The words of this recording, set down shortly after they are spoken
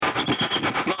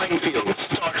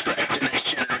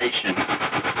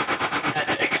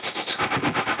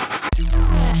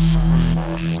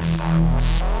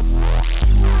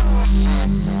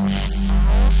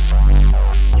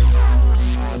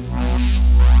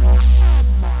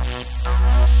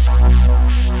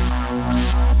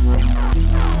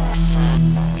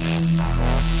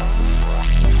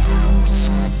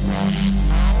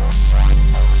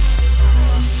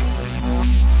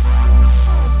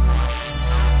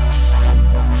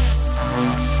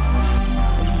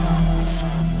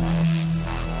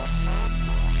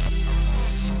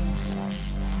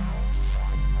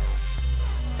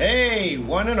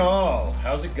one and all.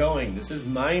 How's it going? This is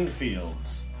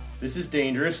Mindfields. This is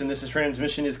dangerous, and this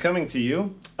transmission is coming to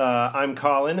you. I'm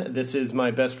Colin. This is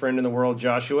my best friend in the world,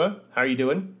 Joshua. How are you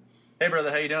doing? Hey,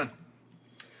 brother. How you doing?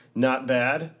 Not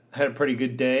bad. Had a pretty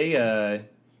good day.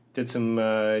 Did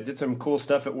some cool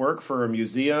stuff at work for a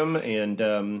museum, and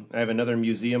I have another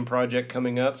museum project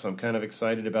coming up, so I'm kind of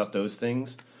excited about those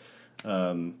things.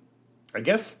 I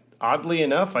guess, oddly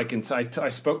enough, I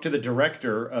spoke to the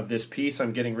director of this piece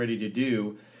I'm getting ready to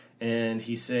do, and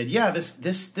he said, "Yeah, this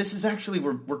is actually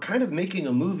we're kind of making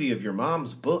a movie of your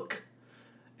mom's book."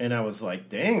 And I was like,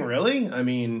 "Dang, really? I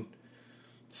mean,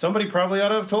 somebody probably ought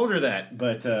to have told her that,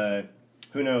 but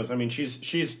who knows? I mean,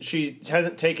 she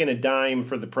hasn't taken a dime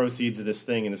for the proceeds of this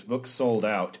thing, and this book's sold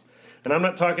out. And I'm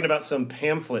not talking about some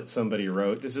pamphlet somebody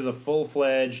wrote. This is a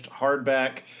full-fledged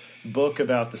hardback book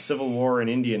about the Civil War in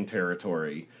Indian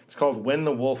Territory. It's called When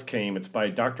the Wolf Came. It's by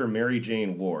Dr. Mary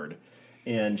Jane Ward,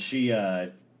 and she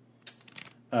wrote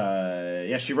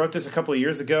this a couple of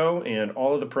years ago, and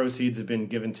all of the proceeds have been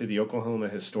given to the Oklahoma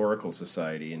Historical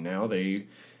Society, and now they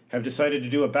have decided to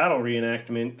do a battle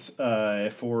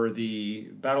reenactment for the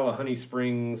Battle of Honey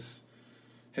Springs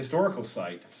historical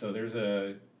site. So there's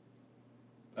a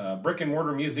brick and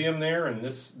mortar museum there, and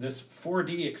this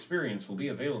 4D experience will be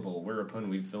available whereupon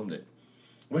we've filmed it.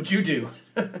 What'd you do?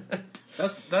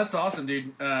 That's awesome,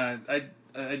 dude.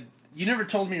 You never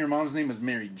told me your mom's name was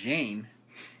Mary Jane.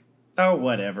 Oh,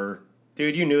 whatever.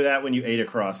 Dude, you knew that when you ate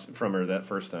across from her that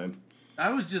first time. I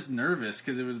was just nervous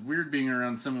because it was weird being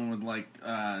around someone with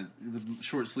with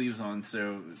short sleeves on.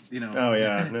 So Oh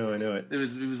yeah, no, I know it. It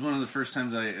was one of the first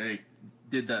times I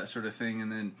did that sort of thing, and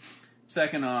then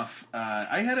second off,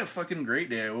 I had a fucking great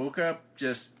day. I woke up,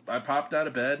 I popped out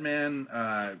of bed, man.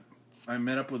 I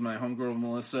met up with my homegirl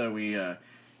Melissa.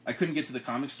 I couldn't get to the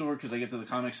comic store because I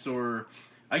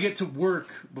get to work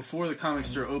before the comic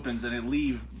store opens, and I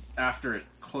leave after it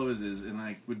closes, and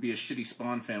I would be a shitty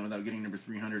Spawn fan without getting number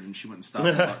 300, and she went and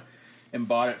stopped and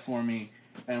bought it for me.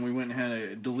 And we went and had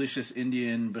a delicious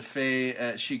Indian buffet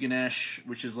at Shikanesh,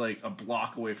 which is like a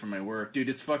block away from my work. Dude,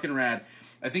 it's fucking rad.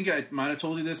 I think I might have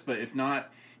told you this, but if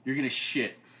not, you're gonna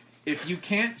shit. If you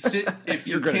can't sit,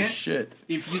 you're gonna shit.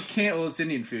 If you can't, well, it's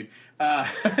Indian food.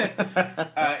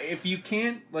 If you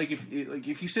can't,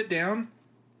 if you sit down,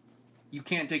 you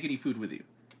can't take any food with you.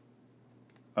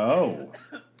 Oh.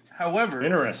 However,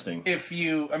 interesting.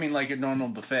 Like a normal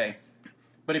buffet.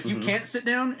 But if you can't sit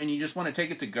down and you just want to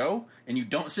take it to go and you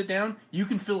don't sit down, you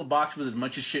can fill a box with as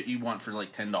much as shit you want for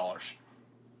like $10.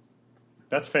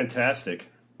 That's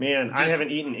fantastic. Man, I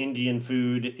haven't eaten Indian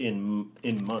food in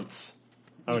months.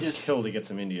 I would kill to get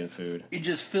some Indian food. You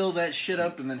just fill that shit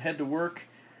up and then head to work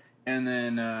and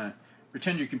then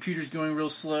pretend your computer's going real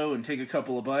slow and take a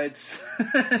couple of bites.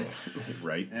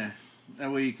 Right. Yeah.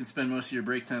 That way you can spend most of your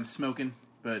break time smoking.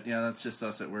 But yeah, that's just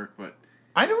us at work. But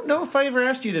I don't know if I ever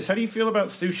asked you this. How do you feel about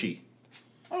sushi?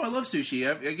 Oh, I love sushi.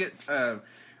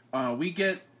 We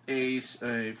get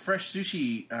a fresh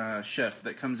sushi chef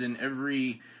that comes in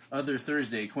every other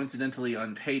Thursday, coincidentally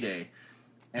on payday.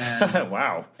 And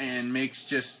wow. And makes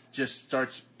just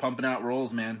starts pumping out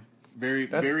rolls, man.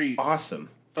 Very awesome.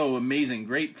 Oh, amazing.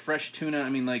 Great fresh tuna. I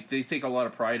mean, they take a lot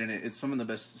of pride in it. It's some of the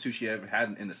best sushi I've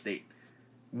had in the state.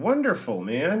 Wonderful,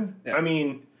 man. Yeah. I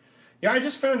mean, yeah, I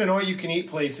just found an all-you-can-eat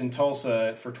place in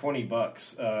Tulsa for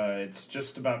 $20. It's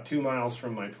just about 2 miles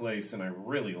from my place, and I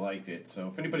really liked it. So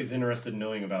if anybody's interested in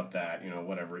knowing about that,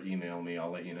 whatever, email me.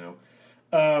 I'll let you know.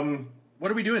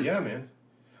 What are we doing? Yeah, man.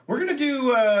 We're going to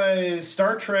do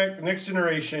Star Trek Next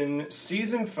Generation,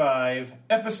 Season 5,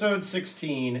 Episode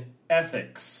 16,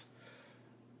 Ethics.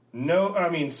 No, I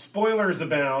mean, spoilers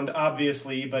abound,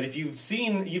 obviously, but if you've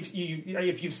seen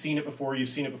it before, you've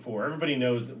seen it before. Everybody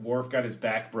knows that Worf got his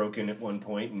back broken at one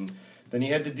point, and then he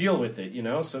had to deal with it,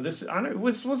 So this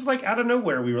was like out of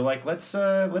nowhere. We were like, let's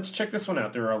check this one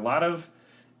out. There are a lot of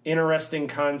interesting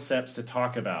concepts to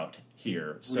talk about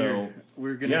here. So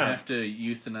we're gonna have to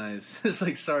euthanize. It's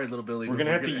like, sorry, little Billy. We're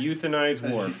gonna have to euthanize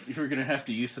Worf. We're gonna have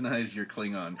to euthanize your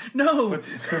Klingon. No,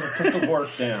 put the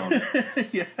Worf down.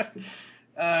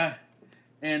 Yeah.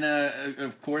 And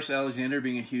of course, Alexander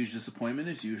being a huge disappointment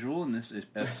as usual in this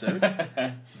episode.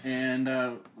 And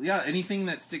anything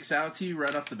that sticks out to you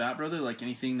right off the bat, brother? Like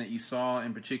anything that you saw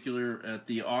in particular at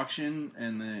the auction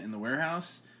and in the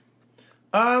warehouse?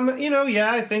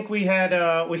 I think we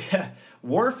had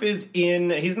Worf is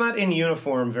he's not in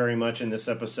uniform very much in this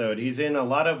episode. He's in a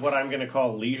lot of what I'm going to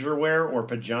call leisure wear or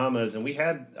pajamas, and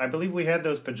I believe we had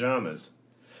those pajamas.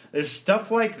 There's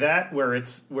stuff like that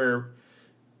where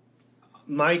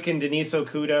Mike and Denise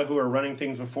Okuda, who are running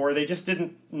things before, they just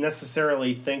didn't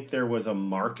necessarily think there was a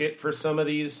market for some of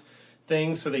these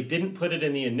thing, so they didn't put it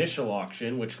in the initial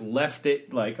auction, which left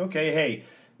it like, okay, hey,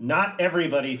 not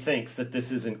everybody thinks that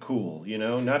this isn't cool, you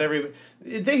know? Not every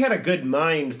they had a good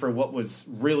mind for what was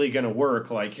really going to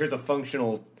work. Like, here's a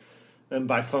functional, and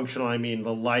by functional I mean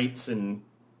the lights and,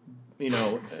 you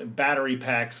know, battery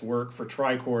packs work for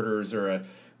tricorders, or a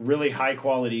really high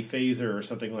quality phaser or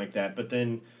something like that. But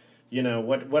then, you know,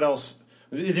 what else?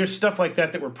 There's stuff like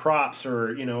that were props,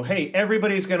 or, you know, hey,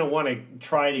 everybody's going to want to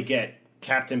try to get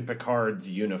Captain Picard's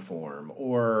uniform,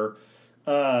 or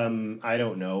I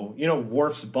don't know, you know,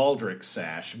 Worf's baldric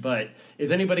sash, but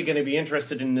is anybody going to be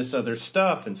interested in this other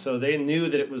stuff? And so they knew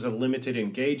that it was a limited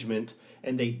engagement,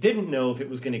 and they didn't know if it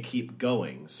was going to keep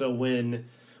going. So when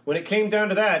it came down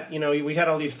to that, you know, we had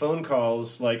all these phone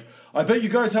calls like, I bet you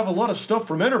guys have a lot of stuff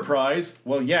from Enterprise.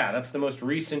 Well, yeah, that's the most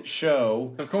recent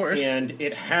show. Of course. And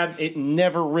it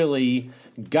never really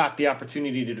got the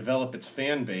opportunity to develop its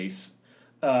fan base.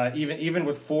 Even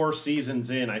with 4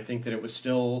 seasons in, I think that it was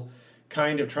still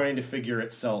kind of trying to figure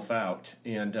itself out.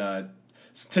 And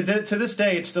to this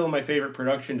day, it's still my favorite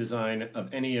production design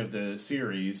of any of the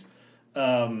series.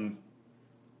 I'm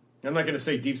not going to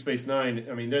say Deep Space Nine.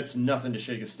 I mean, that's nothing to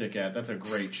shake a stick at. That's a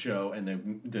great show,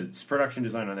 and the production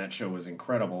design on that show was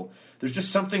incredible. There's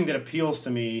just something that appeals to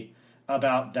me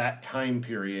about that time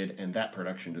period and that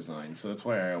production design, so that's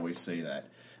why I always say that.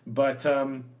 But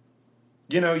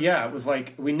you know, yeah, it was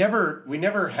like we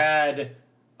never had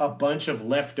a bunch of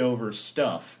leftover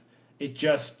stuff. It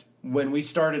just, when we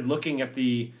started looking at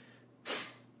the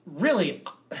really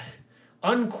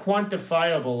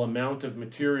unquantifiable amount of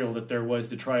material that there was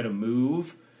to try to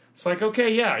move, it's like,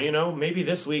 okay, yeah, you know, maybe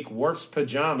this week Worf's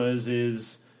pajamas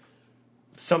is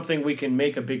something we can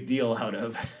make a big deal out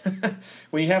of.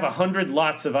 When you have 100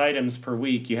 lots of items per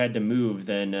week you had to move,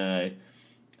 then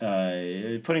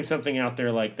putting something out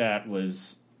there like that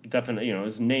was definitely, you know, it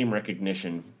was name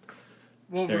recognition.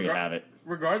 Well, there you have it.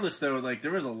 Regardless, though, like,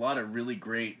 there was a lot of really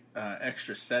great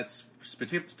extra sets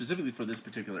specifically for this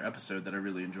particular episode that I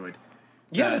really enjoyed.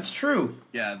 Yeah, that's true.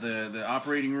 Yeah, the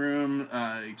operating room,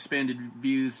 expanded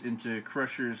views into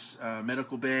Crusher's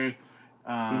medical bay.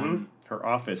 Her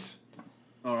office.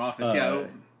 Or office, yeah.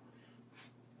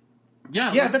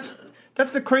 Yeah,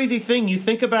 that's the crazy thing. You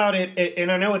think about it, and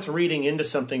I know it's reading into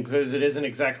something because it isn't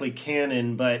exactly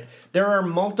canon, but there are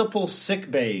multiple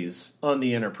sick bays on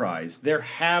the Enterprise. There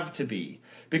have to be.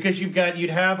 Because you'd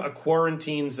have a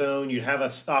quarantine zone, you'd have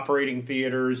operating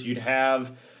theaters, you'd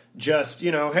have just,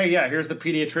 you know, hey, yeah, here's the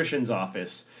pediatrician's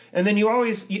office. And then you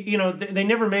always, you know, they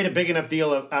never made a big enough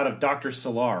deal out of Dr.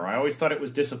 Solar. I always thought it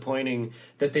was disappointing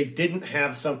that they didn't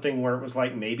have something where it was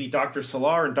like maybe Dr.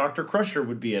 Solar and Dr. Crusher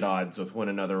would be at odds with one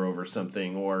another over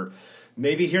something. Or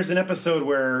maybe here's an episode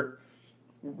where,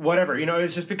 whatever, you know,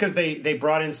 it's just because they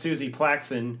brought in Susie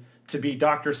Plaxon to be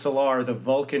Dr. Solar, the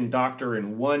Vulcan doctor,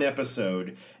 in one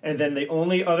episode. And then the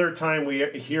only other time we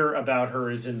hear about her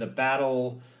is in the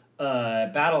battle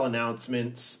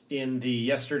announcements in the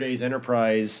Yesterday's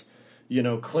Enterprise, you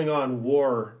know, Klingon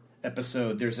War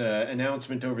episode. There's an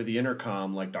announcement over the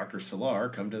intercom, like, Dr. Solar,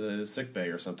 come to the sickbay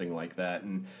or something like that.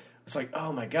 And it's like,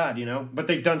 oh my God, you know. But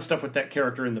they've done stuff with that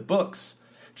character in the books.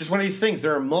 Just one of these things.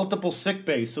 There are multiple sick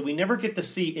bays, so we never get to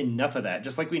see enough of that.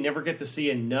 Just like we never get to see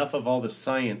enough of all the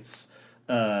science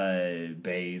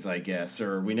bays, I guess.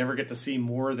 Or we never get to see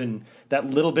more than that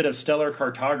little bit of stellar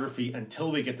cartography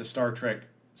until we get to Star Trek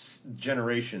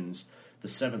Generations, the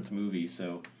 7th movie.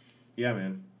 So, yeah,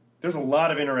 man. There's a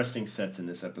lot of interesting sets in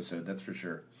this episode, that's for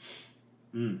sure.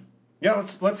 Yeah,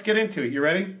 let's get into it. You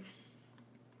ready?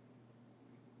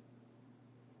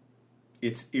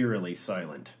 It's eerily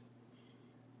silent.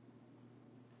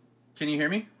 Can you hear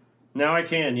me? Now I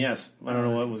can, yes. I don't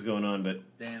know what was going on, but...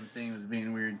 Damn thing was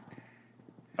being weird.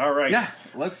 All right. Yeah,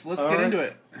 let's get into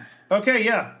it. Okay,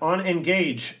 yeah. On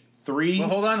Engage. 3... Well,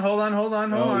 hold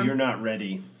on. Oh, you're not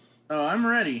ready. Oh, I'm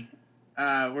ready.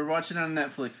 We're watching on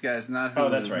Netflix, guys, not Hulu. Oh,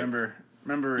 that's right.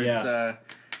 Remember, yeah.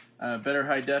 It's better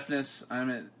high deafness.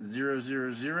 I'm at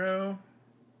 000.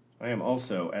 I am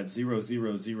also at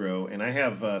 000, and I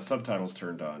have subtitles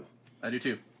turned on. I do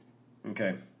too.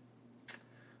 Okay.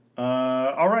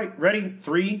 All right, ready?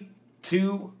 3,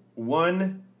 2,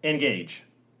 1, engage.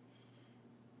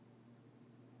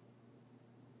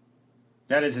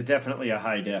 That is definitely a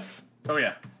high def. Oh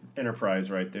yeah,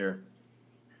 Enterprise right there.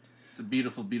 It's a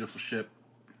beautiful, beautiful ship.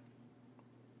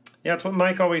 Yeah, it's what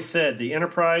Mike always said. The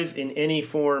Enterprise in any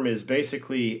form is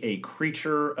basically a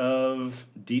creature of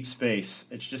deep space.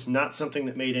 It's just not something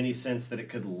that made any sense that it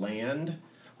could land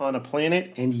on a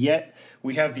planet, and yet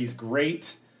we have these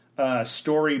great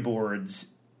storyboards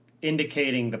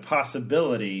indicating the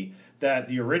possibility that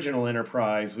the original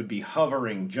Enterprise would be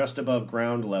hovering just above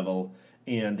ground level,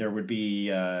 and there would be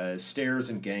stairs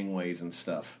and gangways and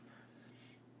stuff.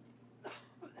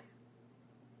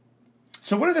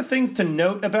 So one of the things to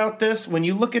note about this, when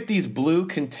you look at these blue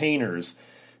containers,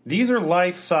 these are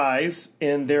life-size,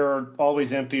 and they're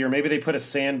always empty, or maybe they put a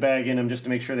sandbag in them just to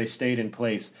make sure they stayed in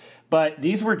place. But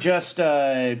these were just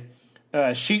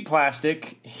sheet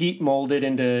plastic, heat-molded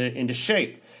into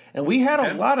shape. And we had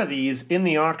a lot of these in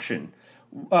the auction.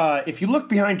 If you look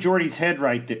behind Geordi's head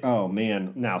right there... Oh,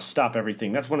 man, now stop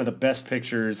everything. That's one of the best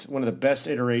pictures, one of the best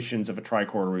iterations of a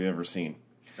tricorder we've ever seen.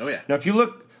 Oh, yeah. Now, if you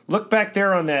look back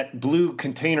there on that blue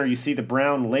container, you see the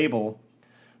brown label.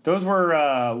 Those were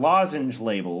lozenge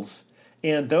labels,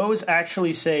 and those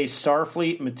actually say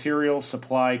Starfleet Material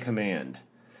Supply Command.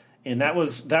 And that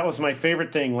was my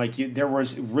favorite thing. Like, there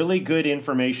was really good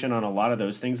information on a lot of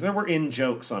those things. There were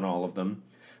in-jokes on all of them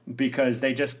because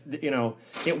they just,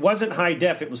 it wasn't high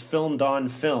def. It was filmed on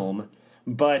film.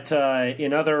 But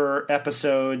in other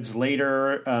episodes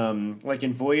later, like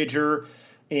in Voyager,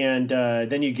 and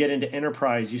then you get into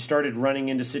Enterprise, you started running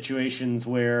into situations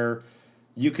where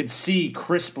you could see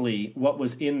crisply what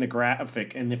was in the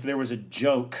graphic, and if there was a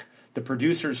joke, the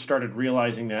producers started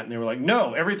realizing that, and they were like,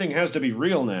 no, everything has to be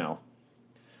real now.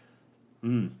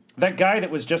 That guy that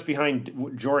was just behind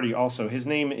Geordi also, his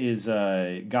name is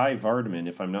Guy Vardman,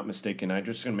 if I'm not mistaken. I'm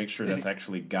just going to make sure that's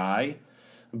actually Guy.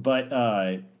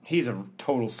 But he's a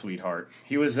total sweetheart.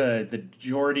 He was the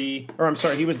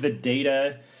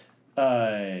Data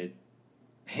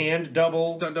hand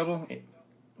double. Stunt double?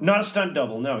 Not a stunt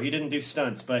double, no. He didn't do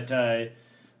stunts, but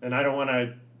and I don't want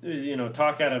to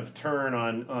talk out of turn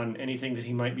on anything that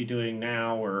he might be doing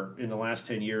now or in the last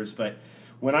 10 years, but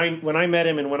when I met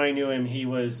him and when I knew him, he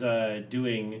was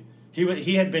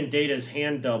he had been Data's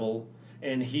hand double,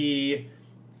 and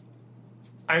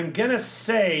I'm gonna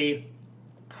say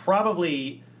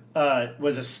probably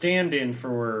was a stand-in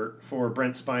for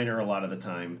Brent Spiner a lot of the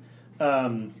time,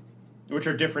 which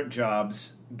are different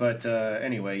jobs, but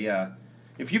anyway, yeah.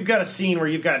 If you've got a scene where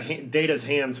you've got Data's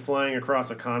hands flying across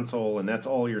a console and that's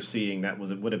all you're seeing,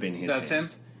 would have been his hands.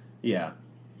 That's him? Yeah.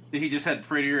 He just had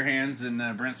prettier hands than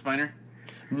Brent Spiner?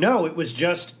 No, it was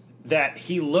just that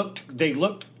they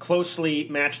looked closely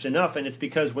matched enough, and it's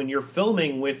because when you're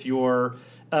filming with your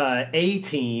A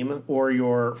team or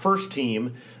your first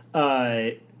team,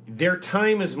 their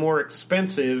time is more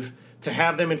expensive to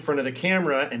have them in front of the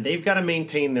camera, and they've got to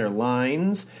maintain their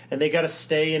lines, and they got to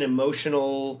stay in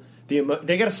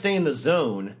they got to stay in the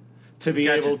zone to be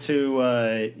able to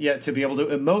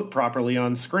emote properly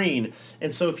on screen.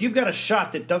 And so if you've got a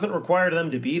shot that doesn't require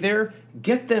them to be there,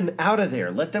 get them out of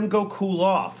there. Let them go cool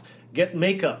off. Get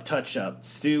makeup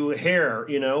touch-ups, do hair,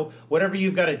 whatever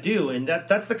you've got to do. And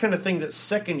that's the kind of thing that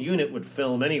second unit would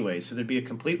film anyway. So there'd be a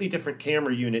completely different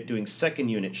camera unit doing second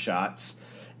unit shots.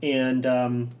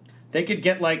 And they could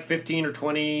get like 15 or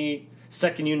 20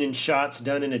 second unit shots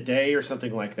done in a day or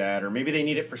something like that. Or maybe they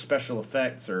need it for special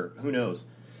effects, or who knows.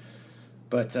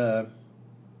 But,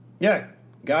 yeah,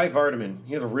 Guy Vardaman,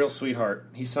 he's a real sweetheart.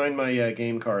 He signed my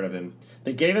game card of him.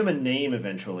 They gave him a name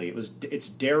eventually. It's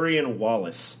Darian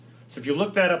Wallace. So if you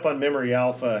look that up on Memory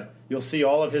Alpha, you'll see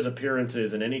all of his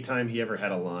appearances and any time he ever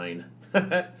had a line.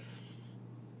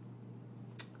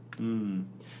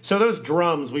 So those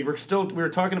drums, we were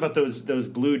talking about those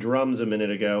blue drums a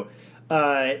minute ago.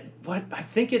 I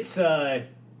think it's I'm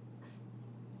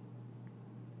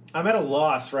at a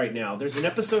loss right now. There's an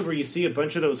episode where you see a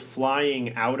bunch of those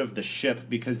flying out of the ship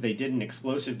because they did an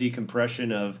explosive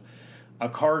decompression of a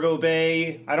cargo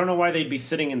bay. I don't know why they'd be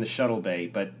sitting in the shuttle bay,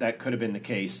 but that could have been the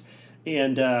case.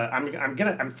 And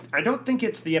I don't think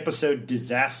it's the episode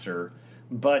Disaster,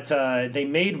 but they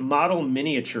made model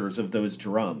miniatures of those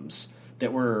drums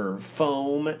that were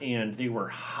foam, and they were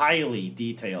highly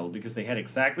detailed because they had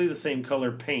exactly the same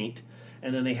color paint,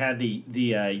 and then they had the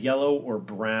yellow or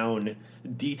brown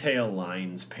detail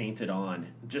lines painted on.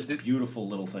 Just beautiful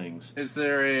little things. Is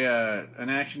there an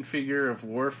action figure of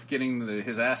Worf getting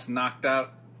his ass knocked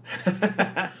out?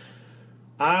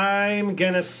 I'm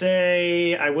gonna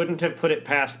say I wouldn't have put it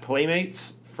past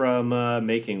Playmates from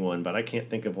making one, but I can't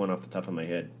think of one off the top of my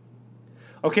head.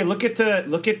 Okay, look at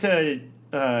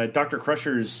Dr.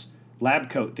 Crusher's lab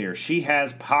coat there. She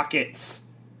has pockets.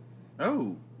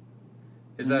 Oh.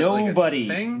 Is that Nobody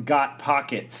like a thing? got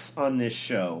pockets on this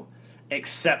show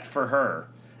except for her.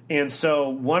 And so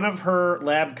one of her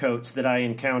lab coats that I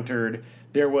encountered,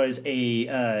 there was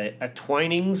a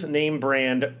Twinings name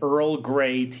brand Earl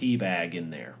Grey tea bag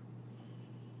in there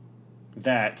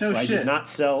that I did not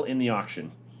sell in the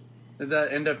auction. Did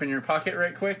that end up in your pocket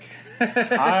right quick?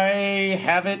 I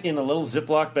have it in a little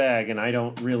Ziploc bag, and I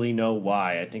don't really know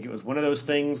why. I think it was one of those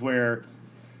things where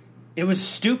it was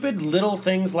stupid little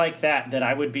things like that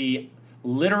I would be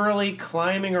literally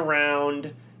climbing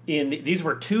around in. These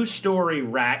were 2-story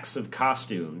racks of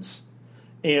costumes.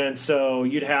 And so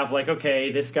you'd have like,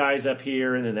 okay, this guy's up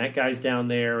here, and then that guy's down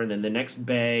there, and then the next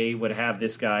bay would have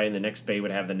this guy, and the next bay would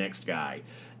have the next guy.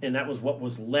 And that was what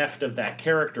was left of that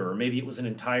character, or maybe it was an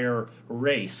entire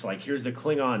race. Like, here's the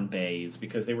Klingon bays,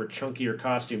 because they were chunkier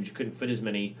costumes. You couldn't fit as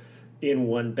many in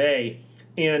one bay.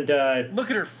 And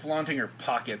look at her flaunting her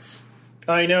pockets.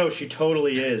 I know, she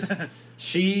totally is.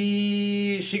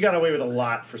 She got away with a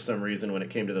lot for some reason when it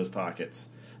came to those pockets.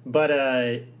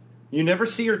 But you never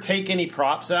see her take any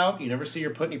props out. You never see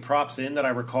her put any props in that I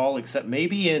recall, except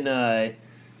maybe in,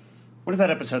 what is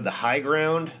that episode? The High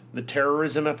Ground? The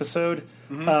terrorism episode?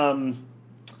 Mm-hmm.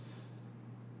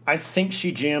 I think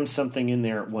she jammed something in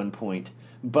there at one point.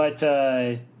 But,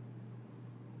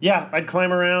 yeah, I'd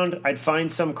climb around, I'd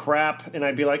find some crap, and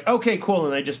I'd be like, okay, cool,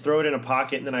 and I'd just throw it in a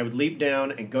pocket, and then I would leap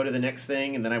down and go to the next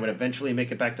thing, and then I would eventually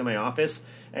make it back to my office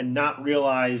and not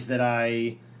realize that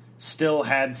I still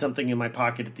had something in my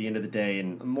pocket at the end of the day,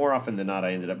 and more often than not,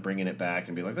 I ended up bringing it back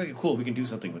and be like, okay, cool, we can do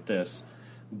something with this.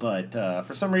 But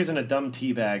for some reason, a dumb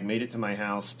tea bag made it to my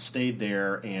house, stayed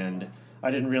there, and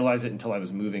I didn't realize it until I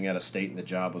was moving out of state and the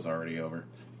job was already over.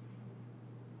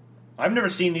 I've never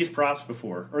seen these props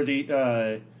before, or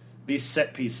these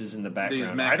set pieces in the background.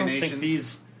 These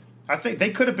machinations. I think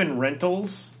they could have been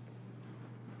rentals.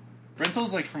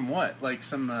 Rentals, like from what? Like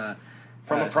some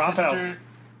from a prop house.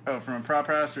 Oh, from a prop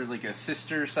house, or like a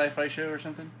sister sci-fi show or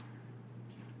something?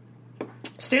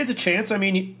 Stands a chance. I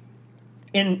mean,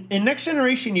 in Next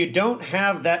Generation, you don't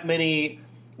have that many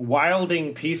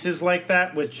wilding pieces like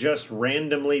that with just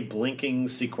randomly blinking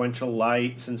sequential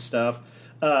lights and stuff.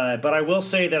 But I will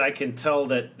say that I can tell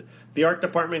that the art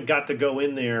department got to go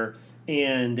in there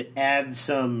and add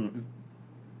some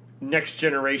Next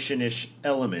Generation-ish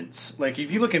elements. Like, if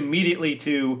you look immediately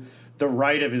to the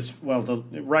right of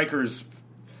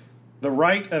the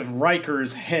right of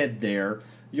Riker's head there,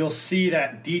 you'll see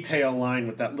that detail line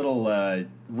with that little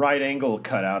right angle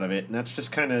cut out of it, and that's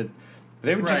just kind of...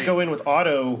 They would just go in with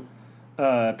auto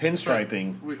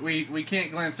pinstriping. We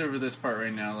can't glance over this part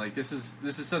right now. Like, this is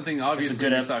something obviously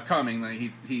we saw coming. Like,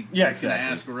 he's going to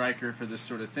ask Riker for this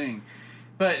sort of thing.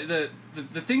 But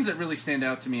the things that really stand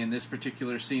out to me in this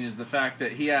particular scene is the fact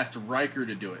that he asked Riker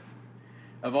to do it.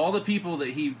 Of all the people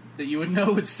that you would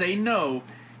know would say no,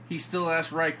 he still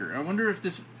asked Riker. I wonder if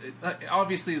this...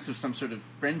 Obviously, this was some sort of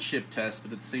friendship test,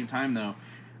 but at the same time, though,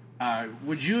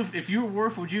 would you have... If you were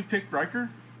Worf, would you have picked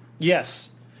Riker?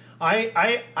 Yes.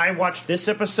 I watched this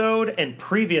episode and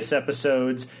previous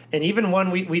episodes, and even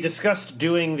one we discussed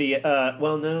doing the...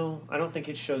 well, no, I don't think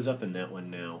it shows up in that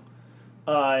one now.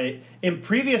 In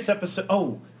previous episode...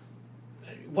 Oh,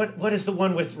 what is the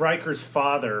one with Riker's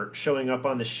father showing up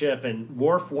on the ship, and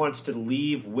Worf wants to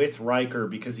leave with Riker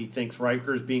because he thinks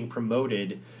Riker's being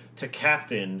promoted to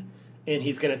captain, and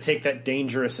he's going to take that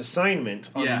dangerous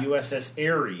assignment on the USS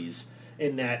Ares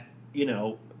in that,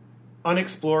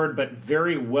 unexplored but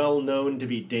very well known to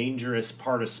be dangerous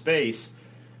part of space.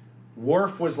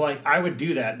 Worf was like, I would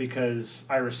do that because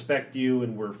I respect you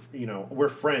and we're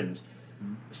friends.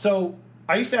 Mm-hmm. So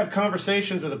I used to have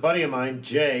conversations with a buddy of mine,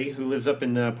 Jay, who lives up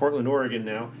in Portland, Oregon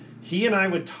now. He and I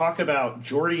would talk about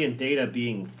Geordi and Data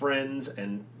being friends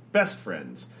and best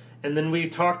friends. And then we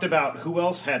talked about who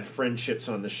else had friendships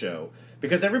on the show.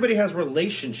 Because everybody has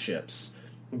relationships.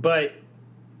 But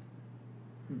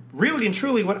really and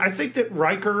truly, what I think that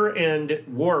Riker and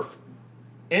Worf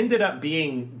ended up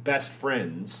being best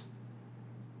friends.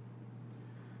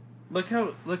 Look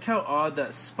how odd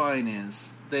that spine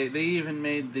is. They even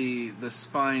made the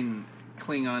spine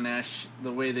Klingon-esque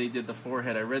the way they did the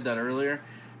forehead. I read that earlier,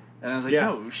 and I was like,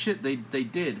 oh shit, they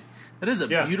did. That is a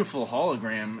beautiful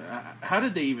hologram. How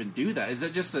did they even do that? Is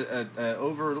that just a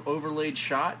overlaid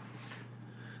shot?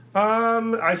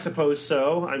 I suppose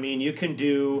so. I mean, you can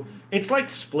do... It's like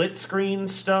split screen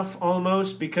stuff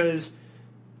almost, because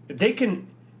they can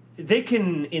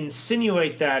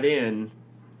insinuate that in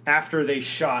after they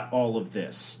shot all of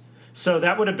this. So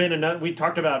that would have been another... We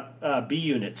talked about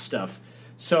B-Unit stuff.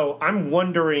 So I'm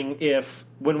wondering if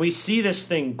when we see this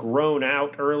thing grown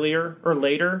out earlier or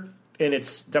later, and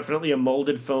it's definitely a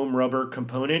molded foam rubber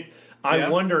component... I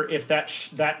wonder if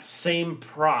that same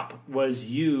prop was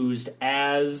used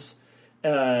as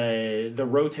the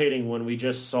rotating one we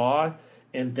just saw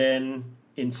and then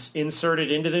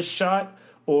inserted into this shot,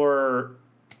 or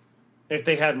if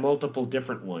they had multiple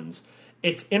different ones.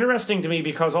 It's interesting to me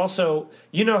because also,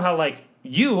 you know how, like,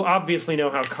 you obviously know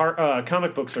how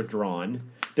comic books are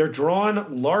drawn. They're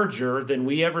drawn larger than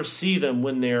we ever see them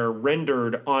when they're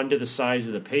rendered onto the size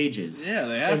of the pages. Yeah,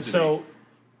 they have and so,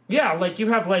 yeah, like you'd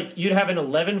have an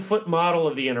 11-foot model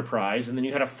of the Enterprise, and then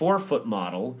you had a 4-foot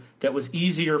model that was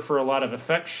easier for a lot of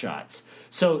effect shots.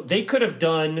 So they could have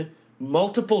done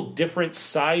multiple different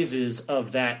sizes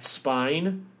of that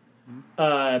spine.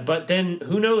 But then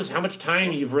who knows how much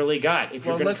time you've really got if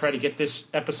you're going to try to get this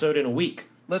episode in a week.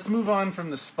 Let's move on from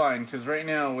the spine, because right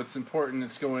now what's important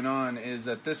that's going on is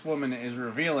that this woman is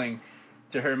revealing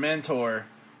to her mentor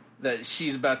that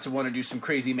she's about to want to do some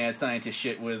crazy mad scientist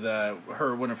shit with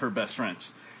one of her best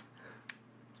friends.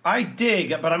 I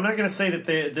dig, but I'm not going to say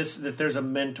that there's a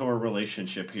mentor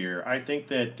relationship here. I think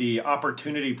that the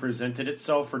opportunity presented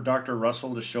itself for Dr.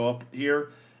 Russell to show up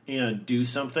here and do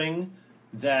something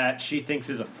that she thinks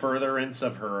is a furtherance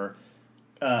of her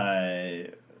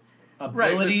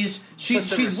abilities. Right,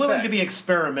 she's willing to be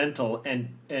experimental,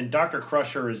 and Dr.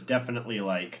 Crusher is definitely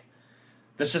like,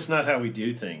 that's just not how we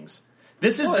do things.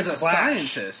 This is as the a clash.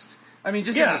 scientist. I mean,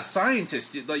 just as a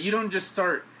scientist, like you don't just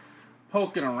start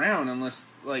poking around unless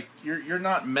like you're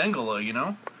not Mengele, you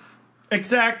know?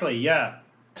 Exactly. Yeah.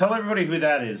 Tell everybody who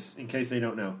that is in case they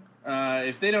don't know.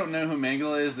 If they don't know who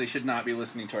Mengele is, they should not be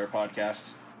listening to our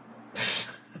podcast.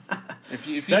 If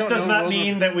you that does not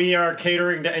mean that we are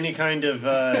catering to any kind of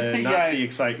Nazi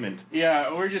excitement.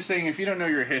 Yeah, we're just saying if you don't know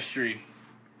your history.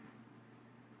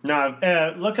 No,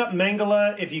 look up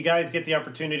Mengele if you guys get the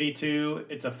opportunity to.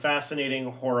 It's a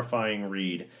fascinating, horrifying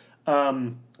read.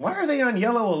 Why are they on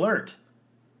yellow alert?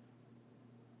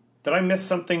 Did I miss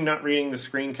something not reading the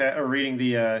screencast or reading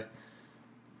the...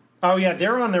 Oh, yeah,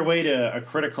 they're on their way to a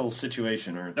critical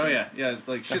situation, aren't they? Oh, yeah,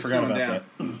 like shit's going down.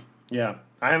 That. Yeah,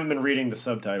 I haven't been reading the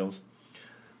subtitles.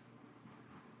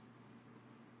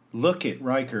 Look at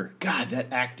Riker. God, that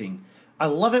acting. I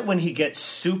love it when he gets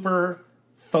super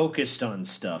focused on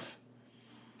stuff.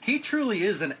 He truly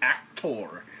is an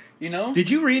actor, you know?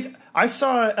 Did you read... I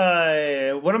saw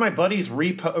one of my buddies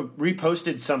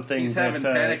reposted something. He's having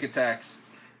panic attacks.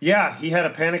 Yeah, he had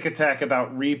a panic attack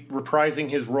about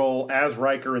reprising his role as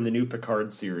Riker in the new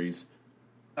Picard series.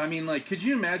 I mean, like, could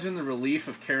you imagine the relief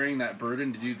of carrying that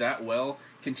burden to do that well?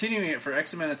 Continuing it for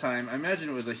X amount of time, I imagine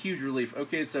it was a huge relief.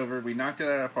 Okay, it's over. We knocked it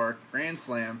out of the park. Grand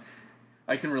slam.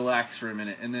 I can relax for a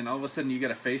minute. And then all of a sudden you got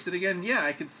to face it again? Yeah,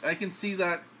 I can see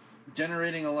that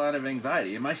generating a lot of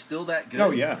anxiety. Am I still that good?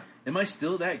 Oh, yeah. Am I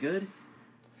still that good?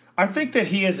 I think that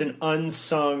he is an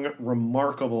unsung,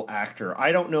 remarkable actor.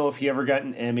 I don't know if he ever got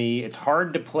an Emmy. It's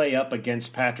hard to play up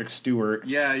against Patrick Stewart.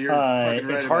 Yeah, you're fucking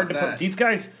right. It's hard about to that. put. These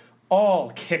guys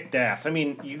all kicked ass. I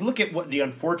mean, you look at what the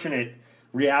unfortunate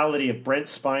reality of Brent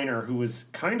Spiner, who was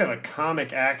kind of a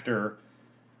comic actor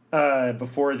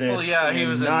before this. Well, yeah, he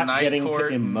was not in Night getting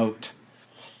Court to emote.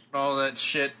 All that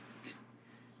shit.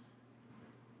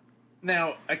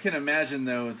 Now, I can imagine,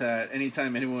 though, that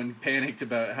anytime anyone panicked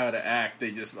about how to act,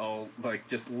 they just all, like,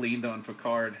 just leaned on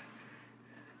Picard.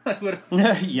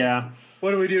 Yeah. What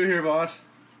do we do here, boss?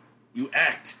 You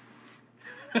act.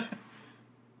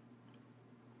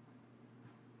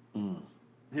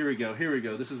 Here we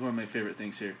go. This is one of my favorite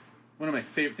things here. One of my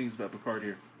favorite things about Picard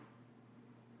here.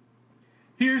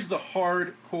 Here's the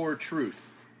hardcore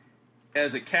truth.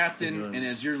 As a captain and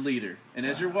as your leader, and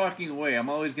as you're walking away, I'm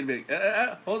always going to be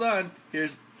like, hold on.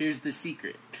 Here's the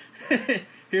secret.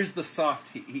 Here's the soft.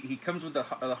 He comes with the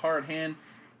hard hand,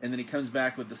 and then he comes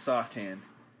back with the soft hand.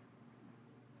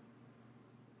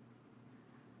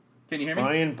 Can you hear me?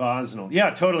 Brian Bosnell. Yeah,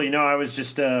 totally. No, I was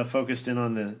just focused in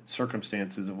on the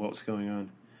circumstances of what was going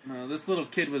on. This little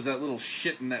kid was that little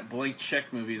shit in that Blank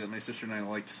Check movie that my sister and I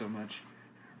liked so much.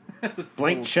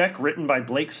 Blank Check, written by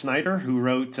Blake Snyder, who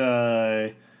wrote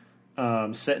the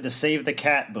Save the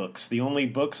Cat books, the only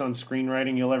books on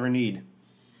screenwriting you'll ever need.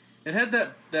 It had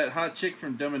that hot chick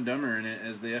from Dumb and Dumber in it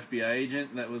as the FBI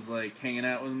agent that was like hanging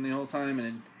out with him the whole time,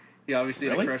 and he obviously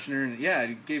had a crush on her. And yeah,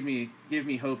 it gave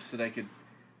me hopes that I could,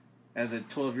 as a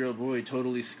 12-year-old boy,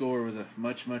 totally score with a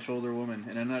much, much older woman.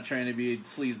 And I'm not trying to be a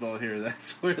sleazeball here.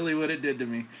 That's really what it did to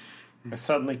me. I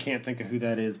suddenly can't think of who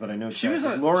that is, but I know she was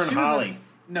Lauren Holly.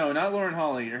 No, not Lauren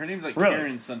Holly. Her name's like really?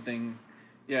 Karen something.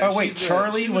 Yeah. Oh wait,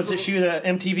 Charlie? Was she the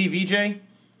MTV VJ?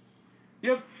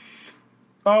 Yep.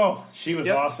 Oh, she was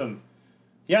awesome.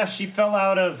 Yeah, she fell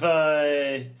out of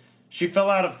the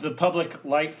public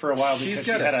light for a while because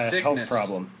she had a health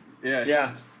problem.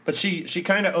 Yeah. But she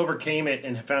kind of overcame it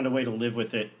and found a way to live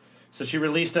with it. So she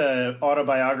released a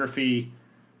autobiography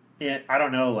in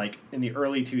the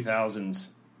early 2000s.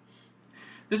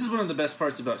 This is one of the best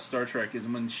parts about Star Trek is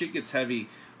when shit gets heavy,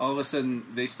 all of a sudden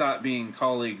they stop being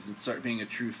colleagues and start being a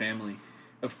true family.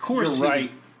 Of course, You're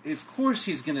right. of course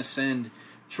he's going to send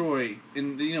Troy,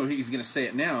 and he's going to say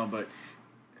it now, but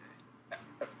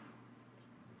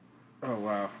oh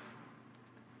wow.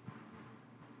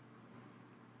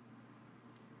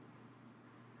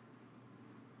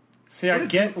 See, I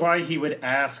get why he would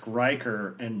ask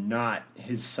Riker and not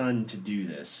his son to do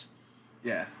this.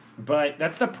 Yeah. But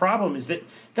that's the problem, is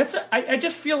I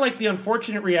just feel like the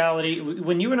unfortunate reality,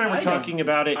 when you and I were talking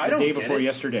about it the day before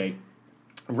yesterday,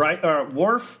 right?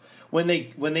 Worf, when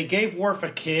they gave Worf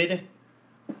a kid,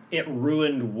 it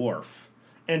ruined Worf.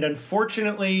 And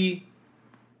unfortunately,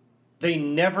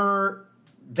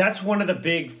 that's one of the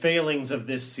big failings of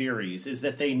this series, is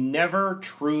that they never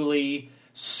truly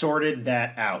sorted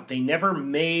that out. They never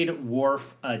made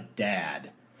Worf a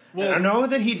dad. Well, I know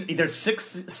that there's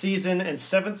 6th season and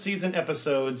 7th season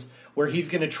episodes where he's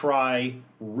going to try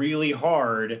really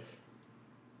hard,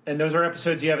 and those are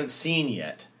episodes you haven't seen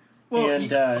yet. Well,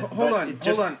 hold on.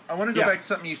 I want to go back to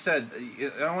something you said.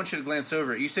 I don't want you to glance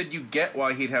over it. You said you get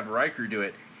why he'd have Riker do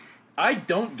it. I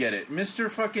don't get it, Mr.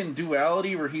 Fucking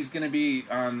Duality, where he's going to be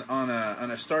on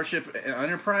a Starship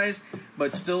Enterprise,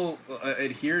 but still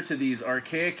adhere to these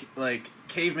archaic, like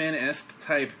caveman-esque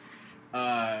type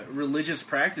religious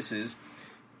practices.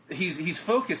 He's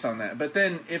focused on that. But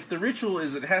then, if the ritual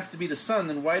is it has to be the son,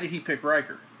 then why did he pick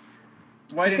Riker?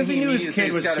 Why didn't he immediately say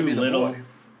it's got to be the boy?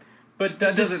 But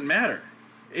that doesn't matter.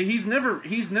 He's never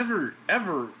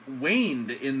ever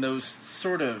waned in those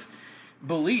sort of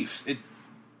beliefs.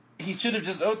 He should have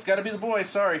just, it's got to be the boy.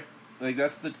 Sorry, like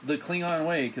that's the Klingon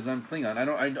way, because I'm Klingon.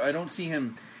 I don't see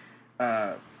him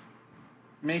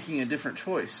making a different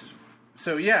choice.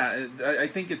 So yeah, I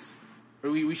think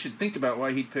we should think about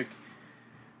why he'd pick.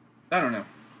 I don't know.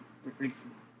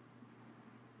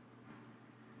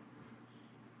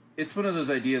 It's one of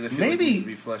those ideas I feel like needs to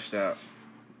be fleshed out.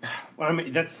 Well, I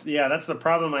mean, that's the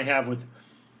problem I have with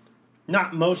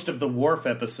not most of the Worf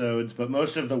episodes, but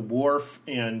most of the Worf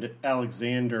and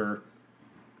Alexander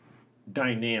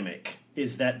dynamic,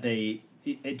 is that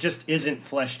it just isn't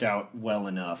fleshed out well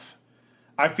enough.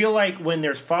 I feel like when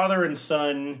there's father and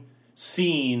son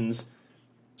scenes,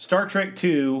 Star Trek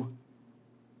II,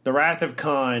 The Wrath of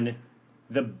Khan,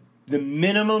 the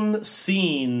minimum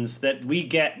scenes that we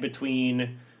get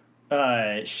between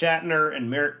Shatner and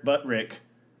Merrick Buttrick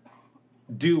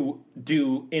do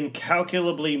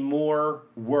incalculably more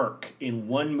work in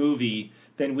one movie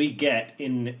than we get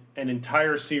in an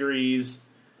entire series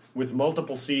with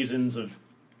multiple seasons of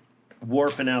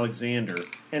Worf and Alexander.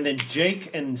 And then Jake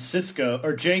and Benjamin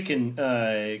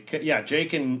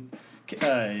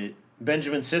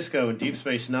Sisko in Deep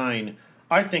Space Nine,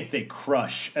 I think they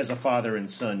crush as a father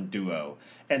and son duo.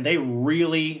 And they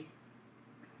really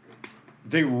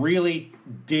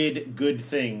did good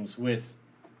things with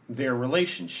their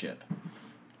relationship.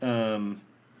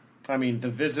 I mean, The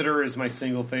Visitor is my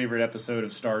single favorite episode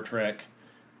of Star Trek.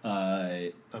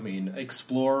 I mean,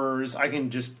 Explorers. I can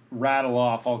just rattle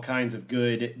off all kinds of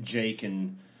good Jake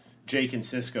and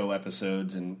Sisko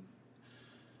episodes. And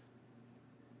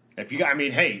if you got, I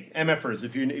mean, hey, MFers,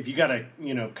 if you got a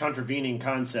contravening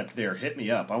concept there, hit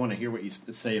me up. I want to hear what you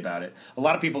say about it. A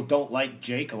lot of people don't like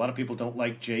Jake. A lot of people don't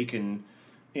like Jake and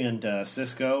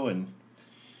Sisko, and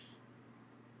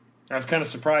I was kind of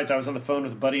surprised. I was on the phone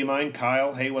with a buddy of mine,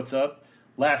 Kyle. Hey, what's up?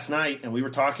 Last night, and we were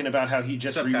talking about how he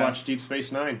just rewatched Deep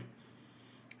Space Nine.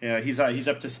 Yeah, he's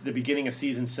up to the beginning of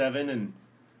season 7, and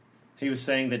he was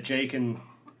saying that Jake and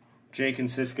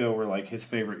Sisko were like his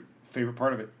favorite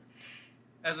part of it.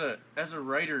 As a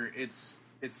writer, it's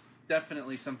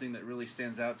definitely something that really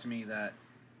stands out to me, that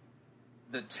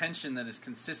the tension that is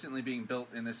consistently being built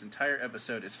in this entire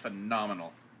episode is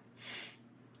phenomenal.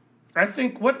 I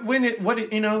think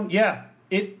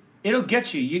it'll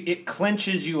get you. It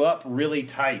clenches you up really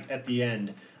tight at the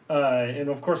end, and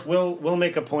of course we'll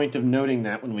make a point of noting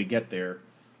that when we get there.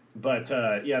 But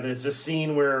there's a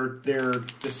scene where they're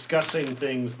discussing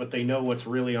things, but they know what's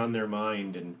really on their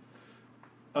mind, and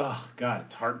oh god,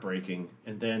 it's heartbreaking.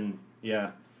 And then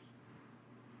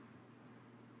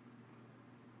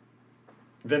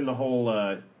then the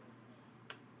whole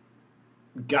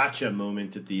gotcha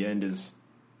moment at the end is,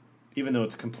 even though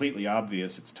it's completely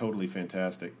obvious, it's totally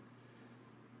fantastic.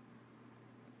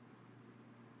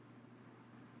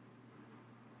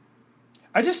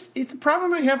 The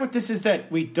problem I have with this is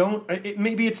that we don't,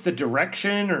 maybe it's the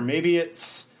direction, or maybe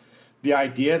it's the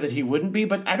idea that he wouldn't be,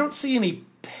 but I don't see any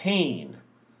pain.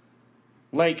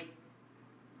 Like,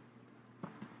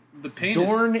 the pain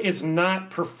Dorn is not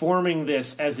performing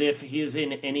this as if he is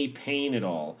in any pain at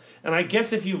all. And I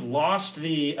guess if you've lost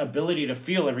the ability to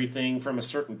feel everything from a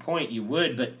certain point, you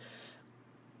would. But,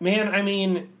 man, I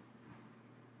mean,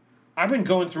 I've been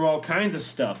going through all kinds of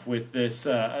stuff with this.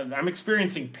 I'm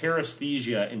experiencing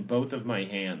paresthesia in both of my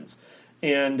hands.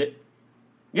 And,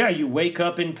 yeah, you wake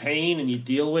up in pain and you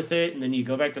deal with it, and then you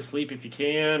go back to sleep if you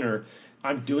can, or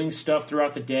I'm doing stuff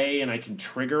throughout the day and I can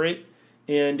trigger it,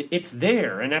 and it's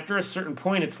there. And after a certain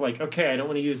point, it's like, okay, I don't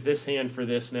want to use this hand for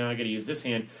this now. I got to use this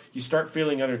hand. You start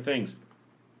feeling other things.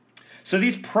 So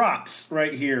these props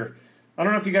right here, I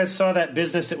don't know if you guys saw that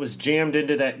business that was jammed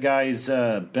into that guy's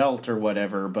belt or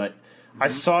whatever, but I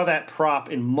saw that prop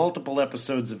in multiple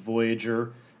episodes of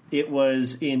Voyager. It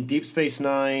was in Deep Space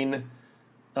Nine,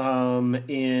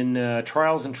 in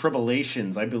Trials and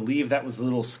Tribulations. I believe that was the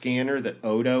little scanner that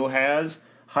Odo has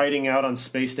hiding out on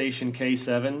Space Station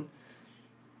K7.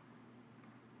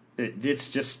 It's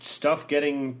just stuff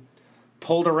getting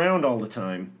pulled around all the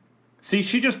time. See,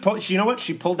 she just pulled, you know what?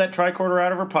 She pulled that tricorder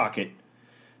out of her pocket,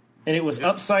 and it was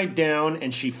upside down,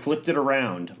 and she flipped it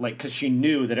around, like, because she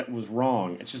knew that it was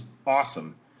wrong. It's just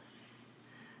awesome.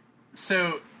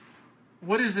 So,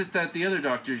 what is it that the other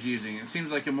doctor's using? It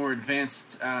seems like a more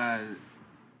advanced instrument.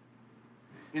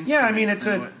 Yeah, I mean, it's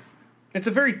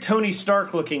a very Tony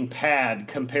Stark-looking pad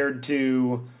compared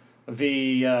to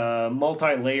the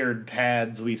multi-layered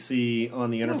pads we see on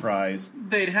the Enterprise. Well,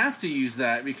 they'd have to use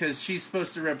that because she's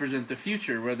supposed to represent the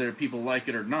future, whether people like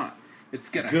it or not. It's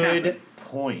gonna happen. Good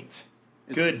point.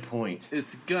 Good point.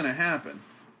 It's gonna happen.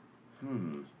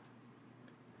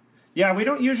 Yeah, we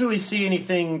don't usually see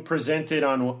anything presented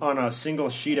on a single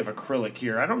sheet of acrylic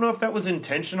here. I don't know if that was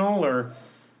intentional or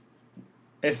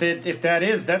if that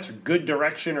is, that's good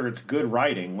direction or it's good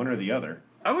writing, one or the other.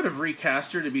 I would have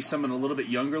recast her to be someone a little bit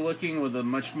younger looking with a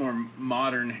much more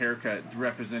modern haircut,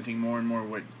 representing more and more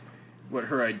what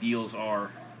her ideals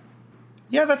are.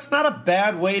 Yeah, that's not a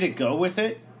bad way to go with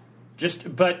it. Just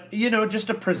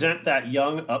to present that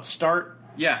young upstart.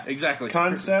 Yeah, exactly.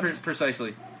 Concept.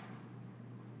 Precisely.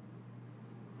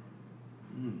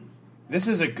 This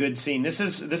is a good scene. This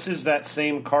is that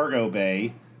same cargo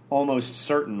bay, almost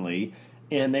certainly,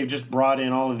 and they've just brought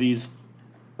in all of these,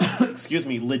 excuse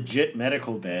me, legit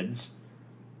medical beds.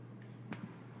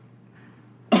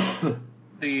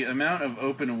 The amount of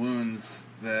open wounds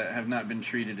that have not been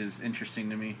treated is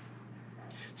interesting to me.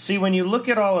 See, when you look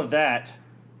at all of that,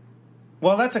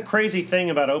 well, that's a crazy thing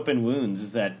about open wounds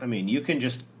is that, I mean, you can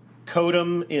just coat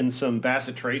them in some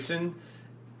bacitracin.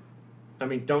 I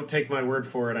mean, don't take my word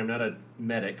for it. I'm not a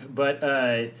medic. But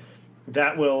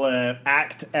that will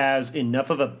act as enough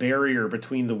of a barrier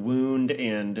between the wound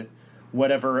and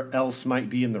whatever else might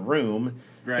be in the room.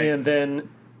 Right. And then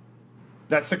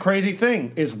that's the crazy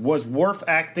thing, was Worf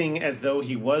acting as though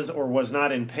he was or was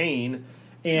not in pain?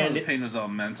 And the pain was all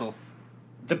mental.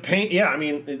 The pain, yeah, I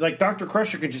mean, like Dr.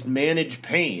 Crusher could just manage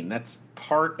pain. That's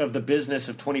part of the business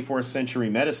of 24th century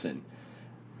medicine.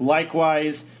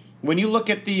 Likewise, when you look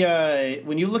at the, I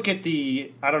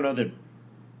don't know, the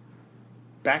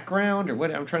background or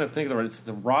what, I'm trying to think of it's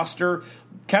the roster.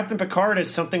 Captain Picard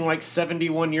is something like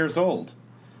 71 years old,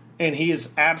 and he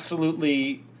is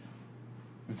absolutely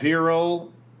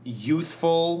virile,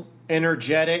 youthful,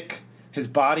 energetic. His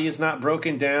body is not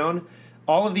broken down.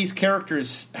 All of these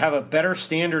characters have a better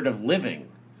standard of living.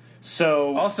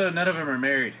 So also, none of them are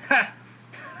married.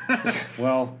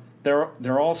 Well,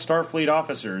 they're all Starfleet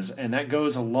officers, and that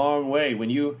goes a long way. When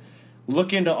you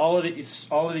look into all of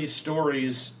these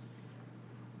stories,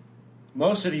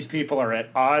 most of these people are at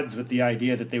odds with the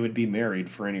idea that they would be married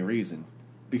for any reason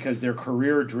because they're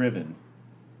career driven.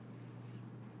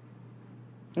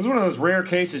 It's one of those rare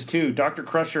cases, too. Dr.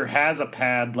 Crusher has a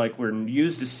pad like we're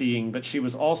used to seeing, but she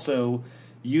was also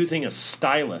using a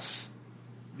stylus.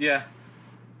 Yeah.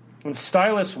 And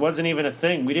stylus wasn't even a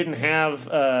thing. We didn't have,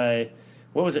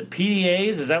 what was it,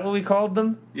 PDAs? Is that what we called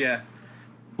them? Yeah.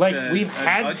 Like, we've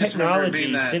had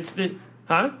technology since the...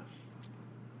 Huh?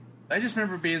 I just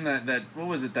remember being that what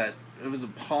was it, that... It was a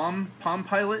Palm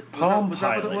Pilot? Palm was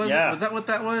Pilot, that what it was? yeah. Was that what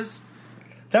that was?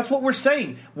 That's what we're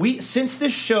saying. Since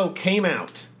this show came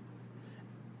out,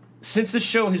 since the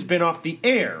show has been off the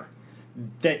air,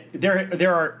 that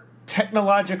there are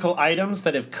technological items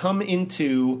that have come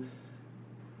into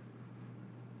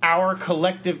our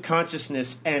collective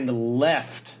consciousness and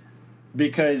left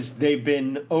because they've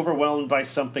been overwhelmed by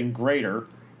something greater,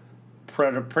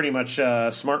 pretty much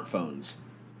smartphones.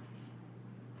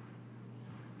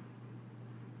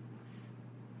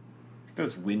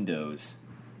 Those windows.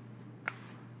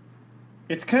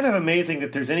 It's kind of amazing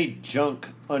that there's any junk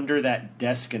under that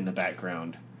desk in the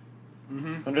background,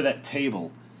 under that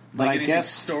table. But like I guess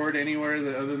stored anywhere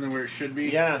other than where it should be.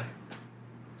 Yeah,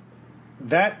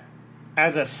 that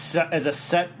as a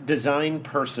set design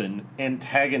person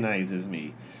antagonizes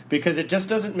me because it just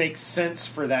doesn't make sense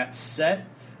for that set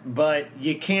but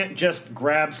you can't just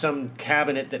grab some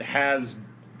cabinet that has,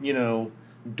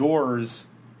 doors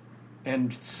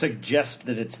and suggest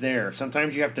that it's there.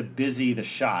 Sometimes you have to busy the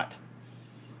shot.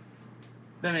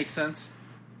 That makes sense.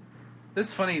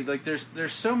 That's funny. Like,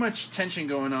 there's so much tension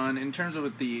going on in terms of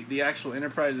what the actual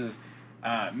Enterprise's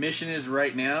mission is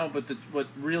right now, but what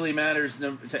really matters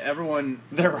to everyone,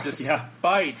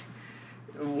 despite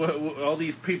all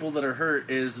these people that are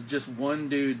hurt, is just one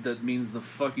dude that means the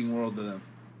fucking world to them.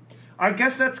 I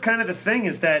guess that's kind of the thing,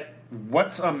 is that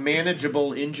what's a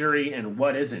manageable injury and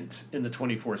what isn't in the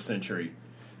 24th century.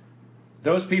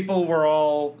 Those people were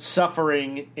all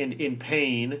suffering and in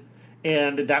pain,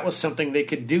 and that was something they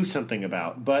could do something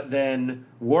about. But then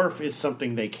Worf is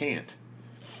something they can't.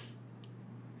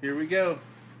 Here we go.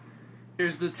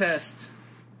 Here's the test.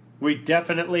 We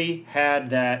definitely had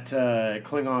that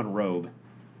Klingon robe.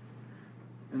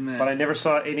 But I never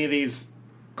saw any of these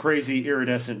crazy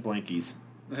iridescent blankies.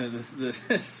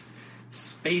 This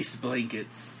space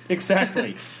blankets.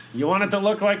 Exactly. You want it to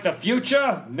look like the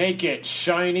future? Make it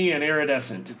shiny and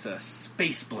iridescent. It's a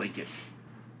space blanket.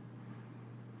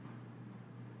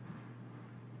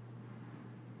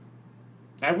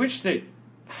 I wish that,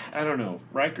 I don't know,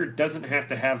 Riker doesn't have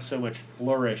to have so much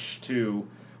flourish to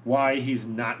why he's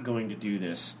not going to do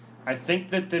this. I think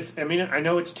that I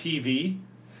know it's TV,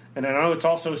 and I know it's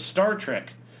also Star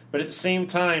Trek, but at the same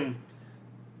time,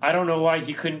 I don't know why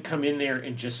he couldn't come in there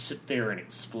and just sit there and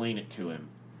explain it to him.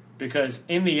 Because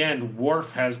in the end,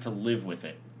 Worf has to live with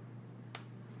it.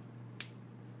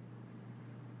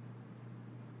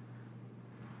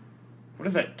 What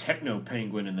is that techno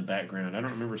penguin in the background? I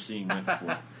don't remember seeing that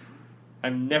before.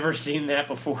 I've never seen that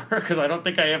before, because I don't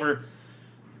think I ever...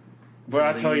 Well,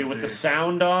 I'll tell you, with the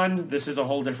sound on, this is a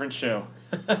whole different show.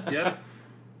 Yep.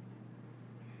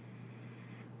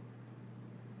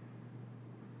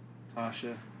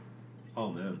 Tasha. Oh,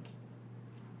 man.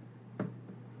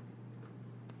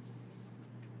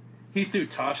 He threw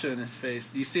Tasha in his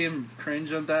face. You see him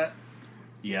cringe on that?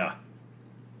 Yeah.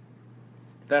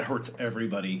 That hurts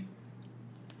everybody.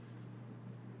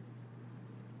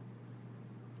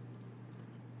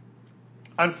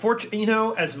 Unfortunately,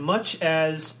 as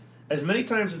many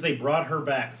times as they brought her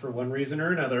back for one reason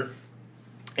or another,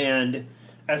 and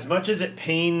as much as it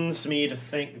pains me to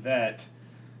think that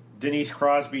Denise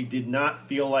Crosby did not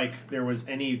feel like there was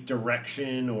any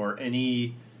direction or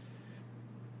any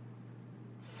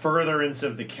furtherance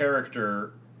of the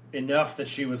character enough that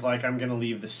she was like, I'm going to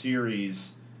leave the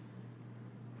series.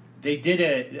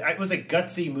 It was a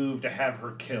gutsy move to have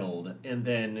her killed and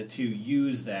then to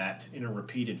use that in a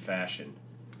repeated fashion.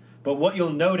 But what you'll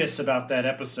notice about that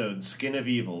episode, Skin of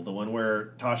Evil, the one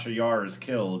where Tasha Yar is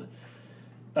killed,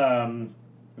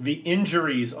 the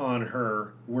injuries on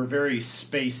her were very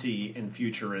spacey and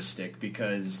futuristic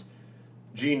because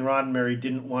Gene Roddenberry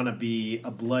didn't want to be a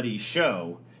bloody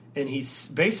show. And he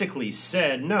basically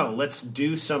said, no, let's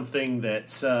do something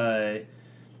that's more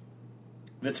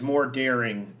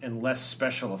daring and less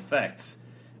special effects.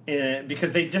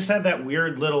 Because they just had that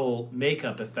weird little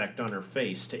makeup effect on her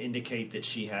face to indicate that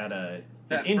she had an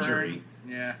injury. Burn.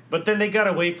 Yeah. But then they got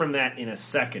away from that in a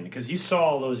second, because you saw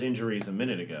all those injuries a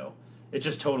minute ago. It's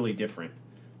just totally different.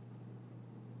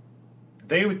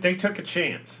 They took a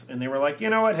chance, and they were like, you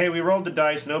know what, hey, we rolled the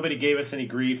dice, nobody gave us any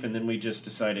grief, and then we just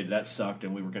decided that sucked,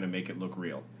 and we were going to make it look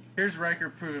real. Here's Riker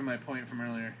proving my point from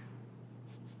earlier.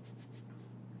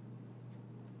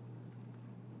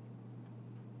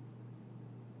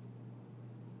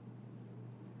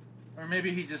 Or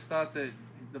maybe he just thought that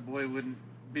the boy wouldn't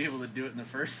be able to do it in the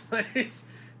first place.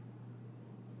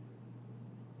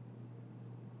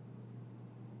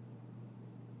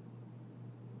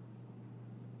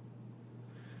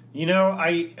 You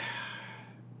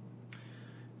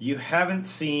haven't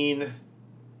seen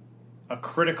a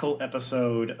critical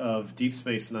episode of Deep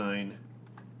Space Nine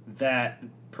that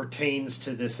pertains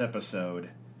to this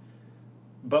episode.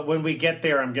 But when we get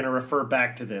there, I'm going to refer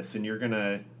back to this, and you're going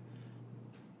to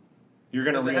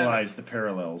realize the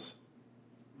parallels.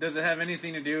 Does it have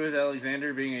anything to do with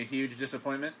Alexander being a huge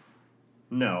disappointment?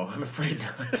 No, I'm afraid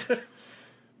not.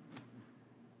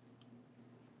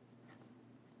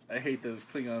 I hate those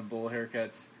Klingon bowl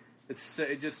haircuts.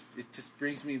 It just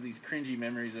brings me these cringy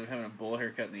memories of having a bowl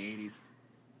haircut in the 80s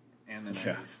and the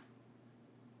 90s.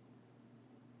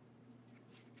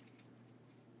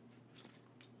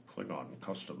 Klingon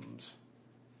customs.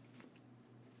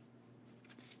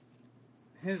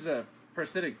 His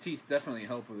prosthetic teeth definitely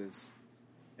help with his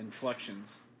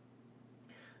inflections.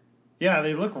 Yeah,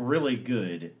 they look really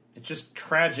good. It's just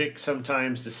tragic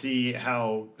sometimes to see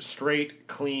how straight,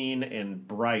 clean, and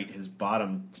bright his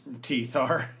bottom teeth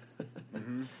are.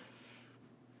 Mm-hmm.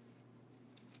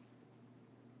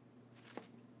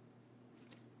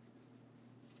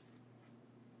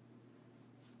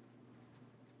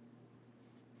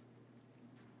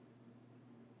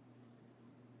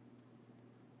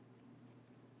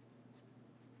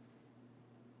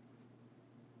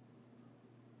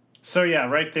 So yeah,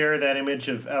 right there, that image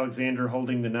of Alexander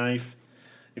holding the knife.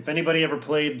 If anybody ever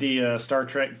played the Star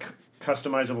Trek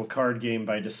customizable card game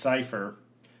by Decipher,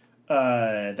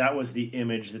 that was the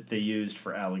image that they used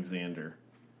for Alexander.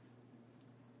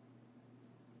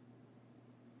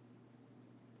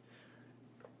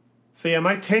 So yeah,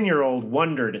 my 10-year-old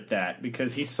wondered at that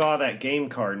because he saw that game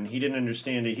card and he didn't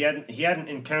understand it. He hadn't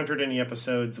encountered any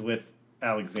episodes with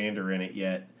Alexander in it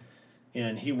yet,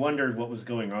 and he wondered what was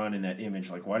going on in that image.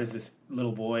 Like, why does this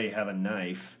little boy have a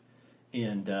knife?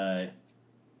 And I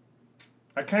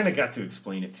kind of got to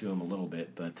explain it to him a little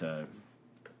bit, but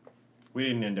we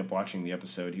didn't end up watching the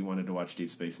episode. He wanted to watch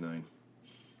Deep Space Nine.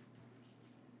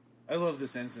 I love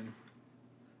this ensign.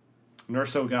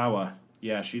 Nurse Ogawa.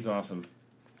 Yeah, she's awesome.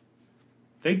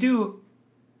 They do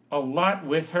a lot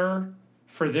with her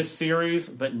for this series,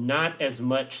 but not as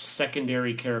much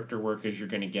secondary character work as you're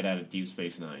going to get out of Deep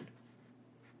Space Nine.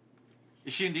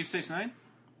 Is she in Deep Space Nine?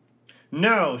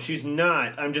 No, she's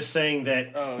not. I'm just saying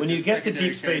that when you get to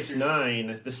Deep Space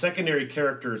Nine, the secondary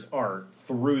characters are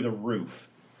through the roof.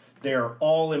 They are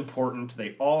all important.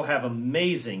 They all have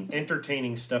amazing,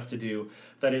 entertaining stuff to do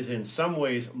that is in some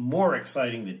ways more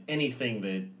exciting than anything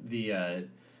that the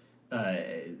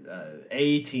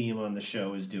A-team on the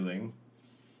show is doing.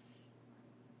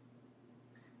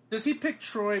 Does he pick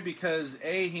Troy because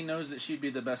A, he knows that she'd be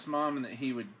the best mom and that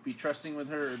he would be trusting with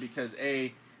her, or because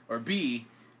A, or B,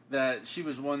 that she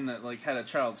was one that like had a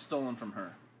child stolen from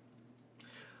her?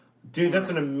 Dude, that's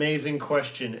an amazing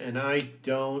question, and I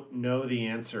don't know the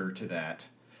answer to that.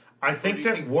 I think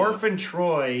that Worf and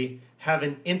Troy have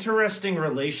an interesting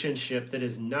relationship that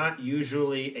is not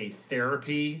usually a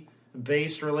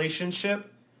therapy-based relationship.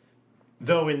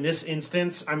 Though in this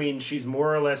instance, I mean, she's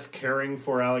more or less caring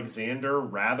for Alexander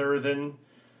rather than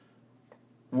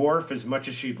Worf as much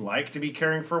as she'd like to be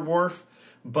caring for Worf.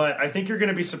 But I think you're going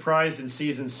to be surprised in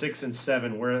season 6 and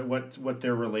 7 what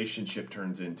their relationship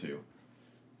turns into.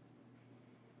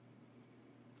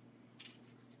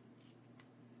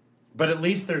 But at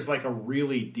least there's like a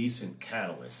really decent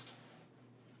catalyst.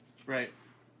 Right.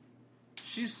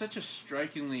 She's such a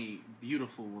strikingly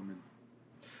beautiful woman.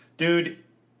 Dude,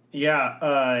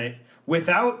 yeah.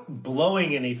 Without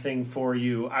blowing anything for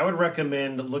you, I would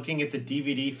recommend looking at the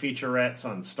DVD featurettes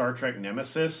on Star Trek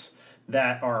Nemesis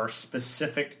that are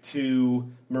specific to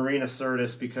Marina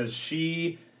Sirtis, because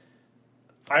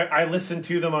I listened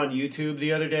to them on YouTube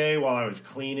the other day while I was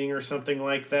cleaning or something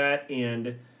like that,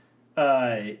 and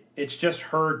it's just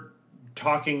her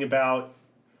talking about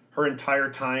her entire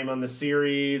time on the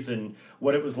series and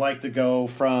what it was like to go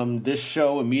from this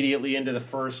show immediately into the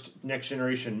first Next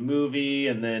Generation movie,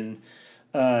 and then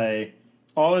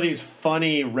all of these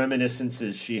funny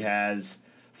reminiscences she has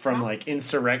from like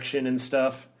Insurrection and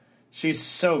stuff. She's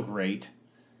so great.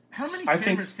 How many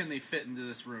cameras can they fit into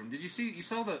this room? Did you see? You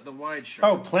saw the wide shot.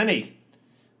 Oh, plenty.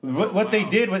 What they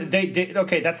did,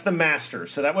 okay, that's the master.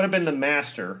 So that would have been the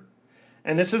master.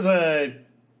 And this is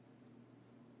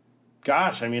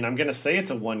gosh, I mean, I'm going to say it's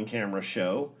a one-camera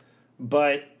show,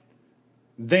 but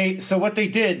what they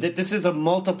did, that this is a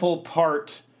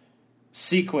multiple-part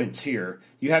sequence here.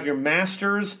 You have your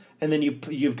masters, and then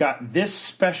you've got this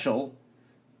special.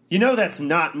 You know that's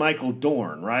not Michael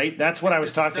Dorn, right? That's what I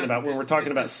was talking about when we're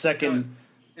talking about second.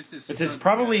 It's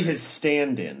probably his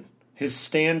stand-in. His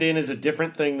stand-in is a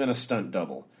different thing than a stunt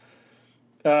double.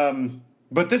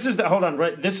 But this is hold on,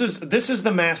 right? This is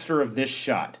the master of this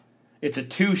shot. It's a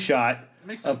 2-shot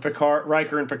of Picard,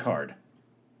 Riker, and Picard.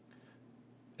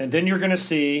 And then you're going to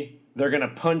see they're going to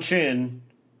punch in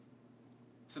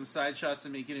some side shots to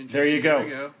make it interesting. There you go.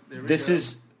 There we go.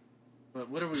 But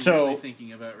what are we really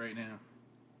thinking about right now?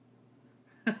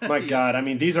 My God, I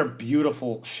mean, these are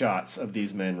beautiful shots of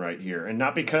these men right here. And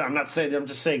not because, I'm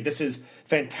just saying this is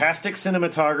fantastic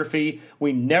cinematography.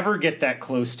 We never get that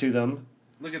close to them.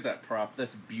 Look at that prop.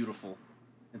 That's beautiful.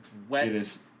 It's wet. It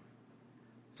is.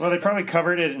 Well, they probably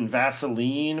covered it in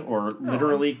Vaseline or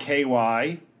literally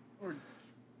KY. Or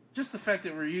just the fact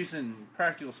that we're using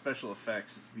practical special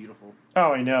effects is beautiful.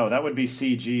 Oh, I know. That would be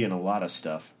CG in a lot of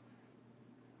stuff.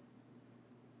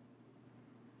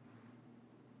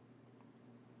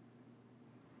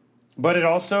 But it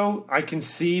also, I can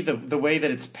see the way that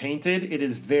it's painted. It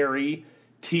is very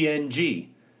TNG.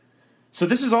 So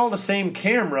this is all the same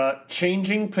camera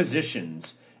changing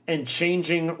positions and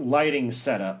changing lighting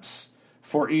setups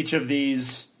for each of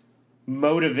these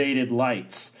motivated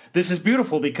lights. This is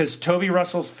beautiful because Toby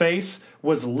Russell's face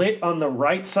was lit on the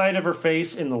right side of her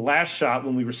face in the last shot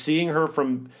when we were seeing her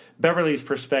from Beverly's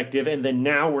perspective, and then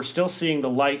now we're still seeing the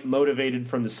light motivated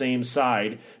from the same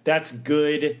side. That's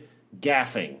good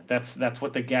gaffing. That's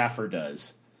what the gaffer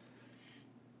does.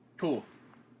 Cool.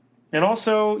 And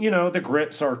also, the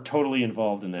grips are totally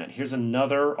involved in that. Here's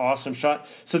another awesome shot.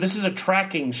 So this is a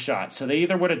tracking shot. So they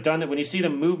either would have done it when you see the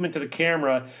movement of the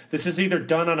camera, this is either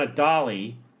done on a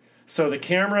dolly. So the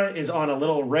camera is on a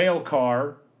little rail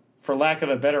car, for lack of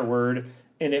a better word,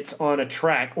 and it's on a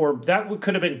track. Or that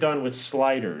could have been done with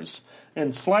sliders.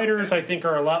 And sliders, I think,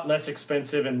 are a lot less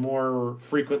expensive and more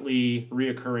frequently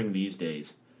reoccurring these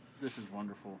days. This is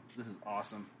wonderful. This is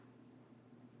awesome.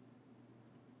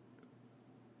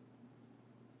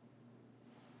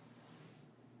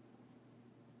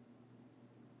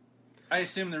 I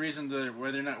assume the reason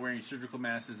why they're not wearing surgical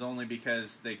masks is only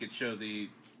because they could show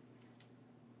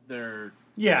their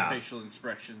facial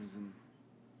inspections. And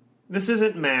this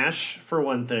isn't MASH, for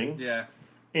one thing. Yeah.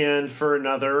 And for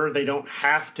another, they don't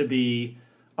have to be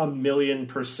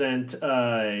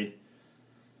 1,000,000%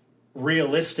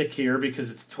 realistic here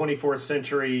because it's 24th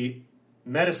century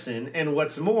medicine. And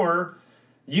what's more,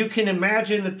 you can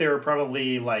imagine that there are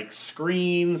probably like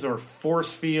screens or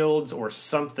force fields or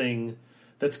something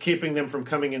that's keeping them from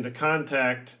coming into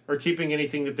contact or keeping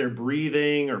anything that they're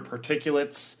breathing or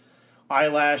particulates,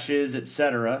 eyelashes,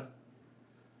 etc.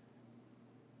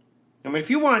 I mean,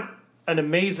 if you want an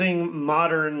amazing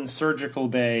modern surgical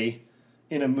bay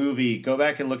in a movie, go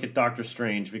back and look at Doctor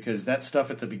Strange because that stuff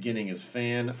at the beginning is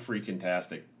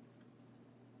fan-freaking-tastic.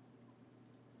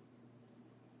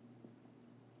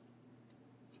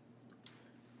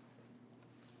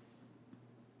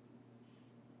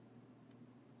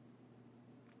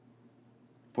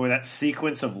 Boy, that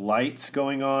sequence of lights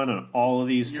going on all of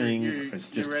these things is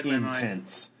just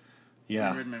intense.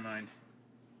 Yeah. You read my mind.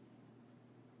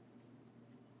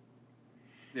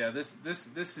 Yeah, this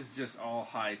is just all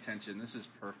high tension. This is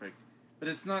perfect. But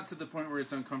it's not to the point where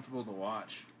it's uncomfortable to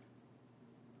watch.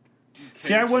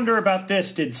 See, I wonder about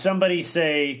this. Did somebody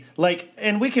say,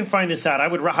 and we can find this out. I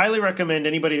would highly recommend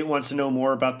anybody that wants to know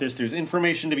more about this. There's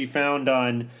information to be found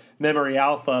on Memory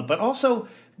Alpha, but also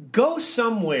go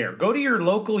somewhere. Go to your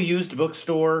local used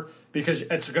bookstore because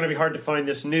it's going to be hard to find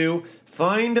this new.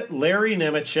 Find Larry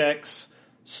Nemeczek's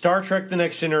Star Trek The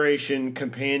Next Generation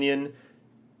companion.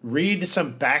 Read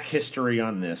some back history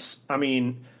on this. I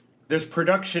mean, there's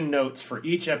production notes for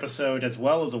each episode as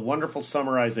well as a wonderful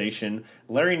summarization.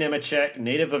 Larry Nemeczek,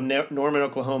 native of Norman,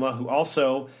 Oklahoma, who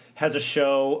also has a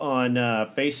show on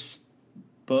Facebook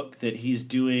that he's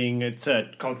doing. It's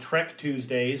called Trek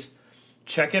Tuesdays.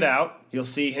 Check it out. You'll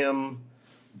see him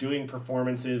doing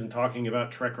performances and talking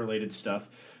about Trek-related stuff.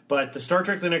 But the Star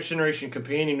Trek The Next Generation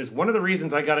companion is one of the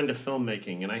reasons I got into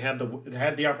filmmaking, and I had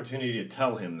the opportunity to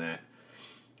tell him that.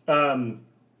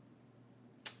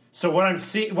 So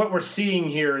what we're seeing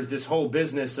here is this whole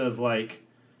business of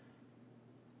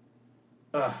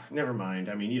never mind.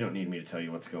 I mean, you don't need me to tell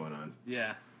you what's going on.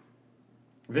 Yeah.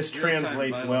 This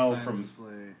translates well from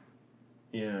display.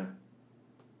 Yeah.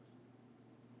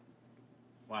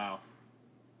 Wow.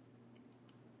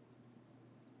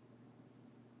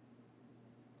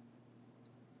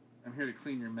 I'm here to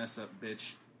clean your mess up,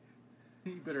 bitch.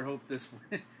 You better hope this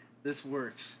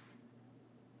works.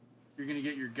 You're going to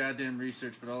get your goddamn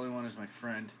research, but all I want is my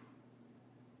friend.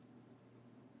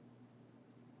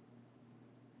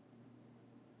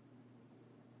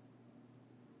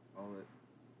 All it.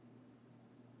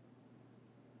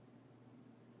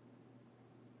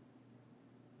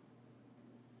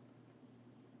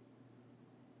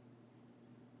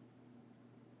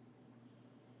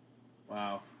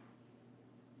 Wow.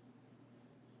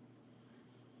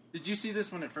 Did you see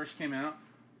this when it first came out?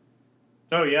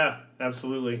 Oh, yeah,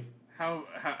 absolutely.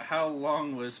 How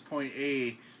long was point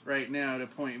A right now to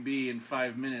point B in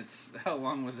 5 minutes? How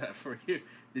long was that for you?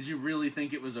 Did you really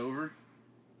think it was over?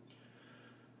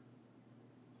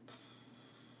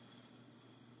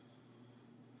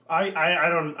 I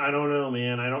don't know,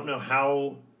 man. I don't know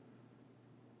how.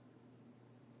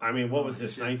 I mean, what was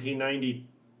this?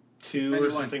 1992 or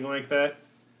something like that?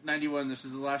 91. This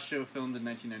is the last show filmed in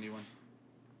 1991.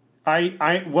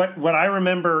 What I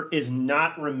remember is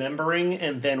not remembering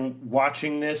and then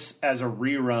watching this as a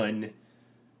rerun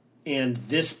and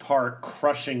this part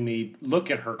crushing me.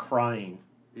 Look at her crying.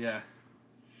 Yeah.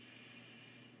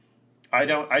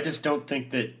 I just don't think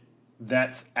that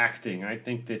that's acting. I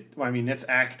think that that's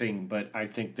acting, but I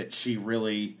think that she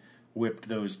really whipped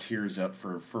those tears up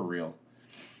for real.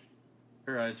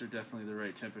 Her eyes are definitely the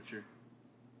right temperature.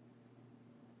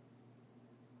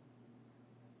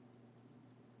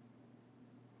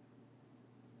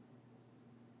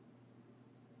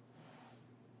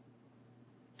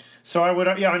 So I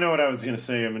know what I was going to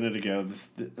say a minute ago.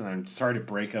 I'm sorry to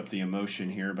break up the emotion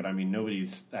here, but I mean,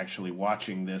 nobody's actually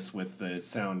watching this with the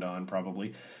sound on,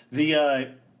 probably.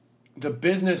 The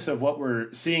business of what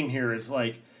we're seeing here is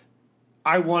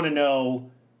I want to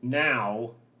know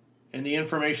now, and the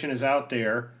information is out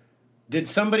there. Did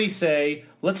somebody say,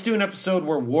 let's do an episode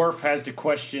where Worf has to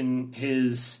question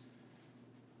his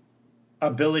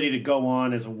ability to go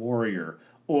on as a warrior?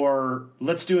 Or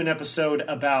let's do an episode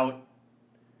about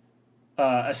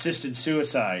assisted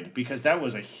suicide, because that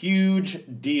was a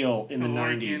huge deal in the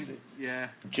 90s. Yeah.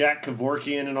 Jack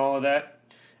Kevorkian and all of that.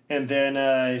 And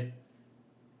then,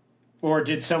 or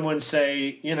did someone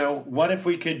say, what if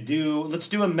we could let's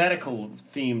do a medical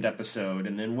themed episode,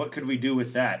 and then what could we do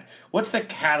with that? What's the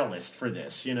catalyst for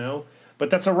this,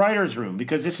 But that's a writer's room,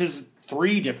 because this is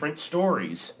 3 different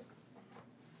stories.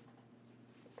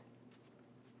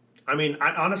 I mean,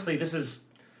 honestly, this isn't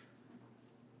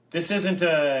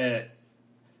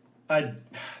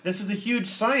this is a huge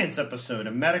science episode,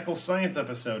 a medical science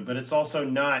episode, but it's also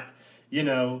not,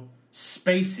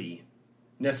 spacey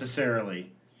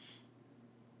necessarily.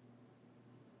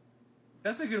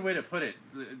 That's a good way to put it.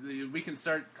 We can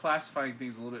start classifying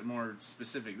things a little bit more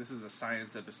specific. This is a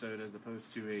science episode as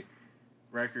opposed to a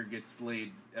Riker gets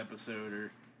laid episode,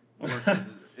 or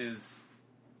Worf is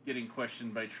getting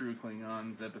questioned by true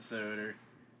Klingons episode, or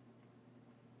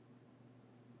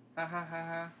ha ha ha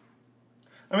ha.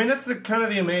 I mean, that's the kind of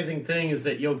the amazing thing, is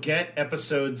that you'll get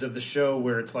episodes of the show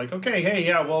where it's like, okay, hey,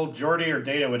 yeah, well, Geordi or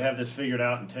Data would have this figured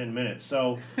out in 10 minutes,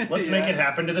 so let's make it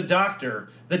happen to the Doctor.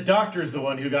 The Doctor's the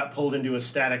one who got pulled into a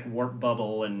static warp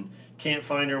bubble and can't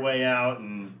find her way out,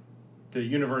 and the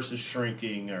universe is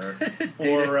shrinking, or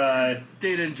Data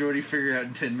and Geordi figure out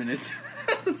in 10 minutes.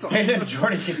 That's awesome. Data and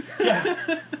Geordi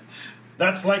yeah.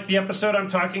 That's like the episode I'm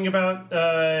talking about,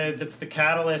 that's the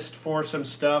catalyst for some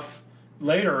stuff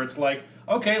later. It's like,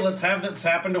 okay, let's have this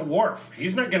happen to Worf.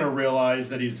 He's not going to realize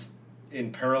that he's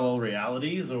in parallel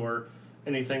realities or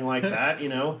anything like that,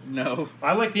 No.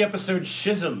 I like the episode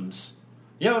Schisms.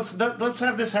 Yeah, let's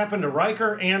have this happen to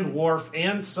Riker and Worf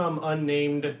and some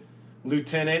unnamed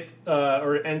lieutenant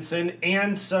or ensign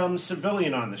and some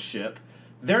civilian on the ship.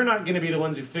 They're not going to be the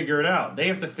ones who figure it out. They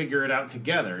have to figure it out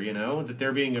together, that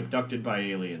they're being abducted by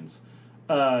aliens.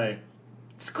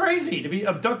 It's crazy to be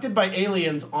abducted by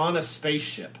aliens on a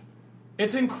spaceship.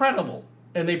 It's incredible,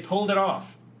 and they pulled it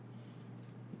off.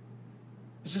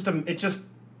 It's just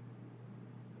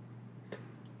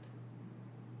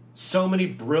so many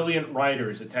brilliant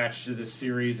writers attached to this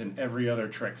series and every other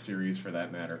Trek series for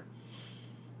that matter.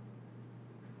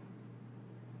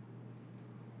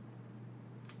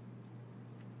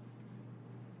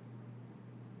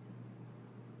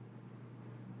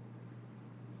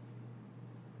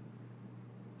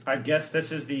 I guess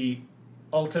this is the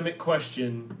ultimate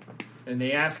question, and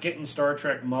they ask it in Star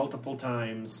Trek multiple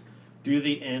times. Do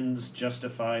the ends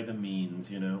justify the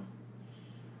means, In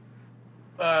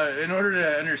order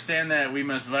to understand that, we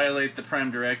must violate the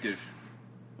Prime Directive.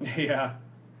 Yeah.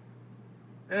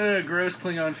 Gross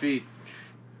Klingon feet.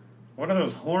 What are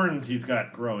those horns he's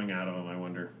got growing out of him, I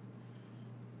wonder?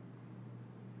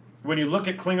 When you look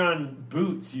at Klingon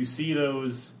boots, you see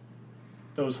those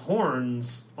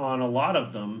horns on a lot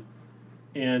of them,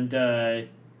 and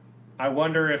I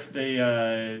wonder if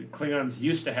the Klingons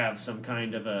used to have some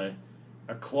kind of a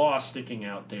claw sticking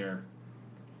out there.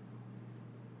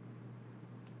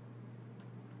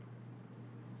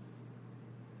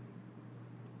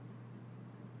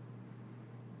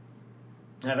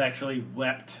 I've actually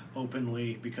wept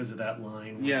openly because of that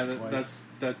line. Yeah,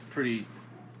 that's pretty.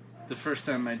 The first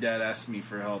time my dad asked me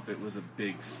for help, it was a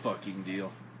big fucking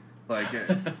deal. Like,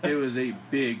 it was a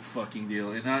big fucking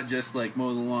deal. And not just like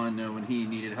mow the lawn, no, when he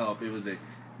needed help. It was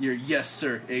yes,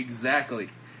 sir, exactly.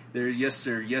 Yes,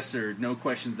 sir, no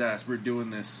questions asked. We're doing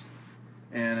this.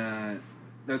 And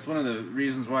that's one of the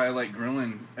reasons why I like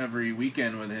grilling every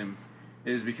weekend with him,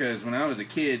 is because when I was a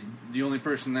kid, the only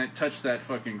person that touched that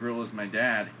fucking grill was my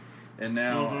dad. And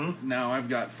now I've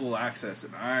got full access,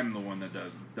 and I'm the one that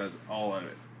does all of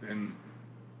it. And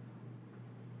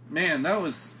man, that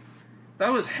was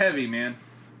heavy, man.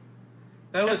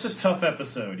 That's a tough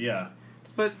episode, yeah.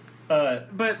 But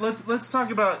let's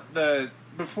talk about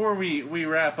before we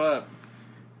wrap up.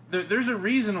 There's a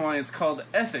reason why it's called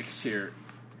ethics here,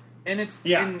 and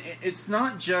it's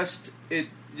not just I'm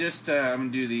gonna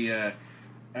do the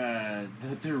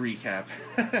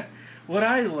recap. What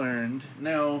I learned,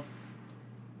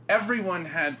 everyone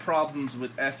had problems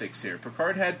with ethics here.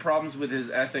 Picard had problems with his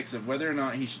ethics of whether or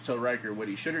not he should tell Riker what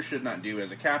he should or should not do as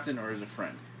a captain or as a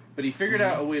friend. But he figured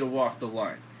out a way to walk the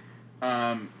line.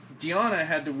 Deanna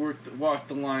had to walk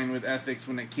the line with ethics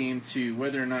when it came to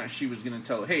whether or not she was going to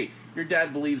tell, hey, your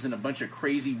dad believes in a bunch of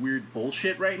crazy, weird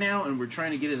bullshit right now, and we're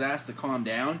trying to get his ass to calm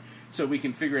down so we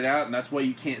can figure it out, and that's why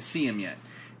you can't see him yet.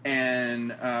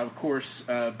 And, of course,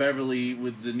 Beverly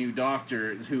with the new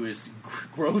doctor, who is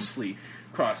grossly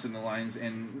crossing the lines.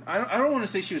 And I don't want to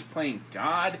say she was playing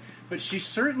God, but she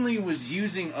certainly was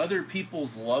using other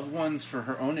people's loved ones for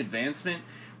her own advancement,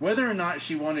 whether or not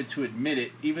she wanted to admit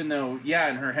it, even though, yeah,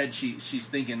 in her head she's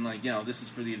thinking, like, you know, this is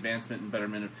for the advancement and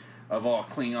betterment of all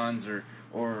Klingons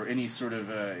or any sort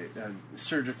of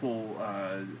surgical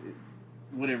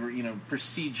whatever, you know,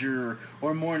 procedure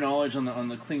or more knowledge on the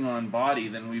Klingon body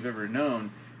than we've ever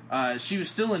known. She was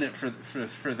still in it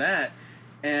for that.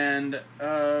 And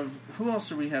who else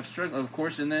do we have struggling? Of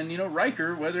course, and then, you know,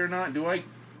 Riker, whether or not do I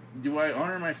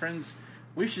honor my friend's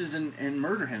wishes and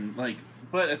murder him, like,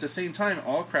 but at the same time,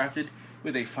 all crafted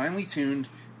with a finely tuned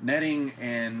netting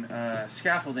and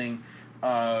scaffolding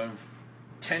of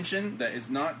tension that is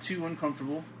not too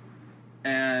uncomfortable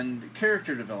and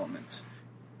character development.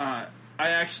 I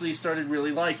actually started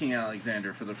really liking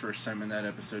Alexander for the first time in that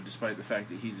episode, despite the fact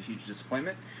that he's a huge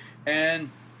disappointment. And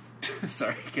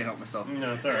sorry, I can't help myself.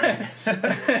 No, it's all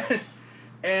right.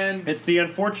 And it's the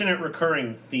unfortunate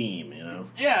recurring theme, you know.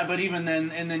 Yeah, but even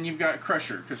then, and then you've got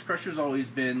Crusher, because Crusher's always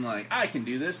been like, I can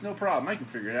do this, no problem, I can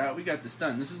figure it out, we got this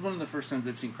done. This is one of the first times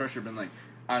I've seen Crusher been like,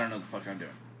 I don't know what the fuck I'm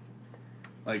doing.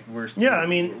 Like, we're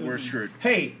screwed.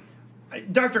 Hey,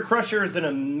 Dr. Crusher is an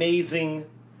amazing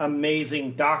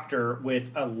doctor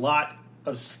with a lot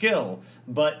of skill,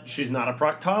 but she's not a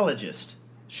proctologist.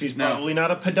 She's probably not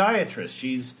a podiatrist.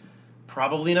 She's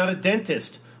probably not a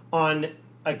dentist. On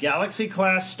a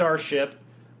Galaxy-class starship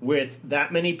with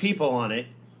that many people on it,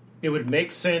 it would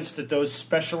make sense that those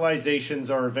specializations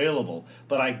are available.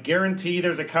 But I guarantee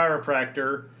there's a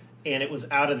chiropractor, and it was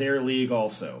out of their league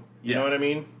also. You know what I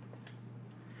mean?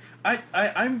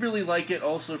 I really like it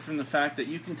also from the fact that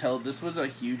you can tell this was a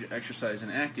huge exercise in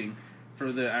acting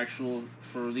for the actual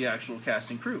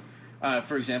cast and crew.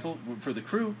 For example, for the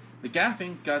crew, the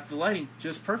gaffing got the lighting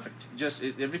just perfect.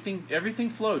 Everything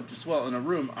flowed just well in a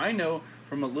room. I know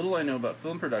from a little I know about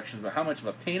film productions about how much of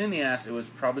a pain in the ass it was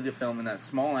probably to film in that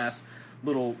small ass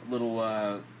little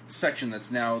section that's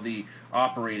now the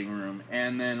operating room.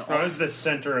 And then it was the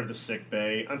center of the sick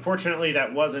bay. Unfortunately,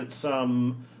 that wasn't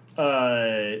some.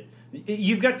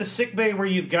 You've got the sick bay where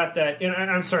you've got that. And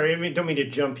I'm sorry, don't mean to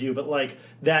jump you, but like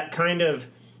that kind of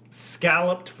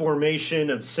scalloped formation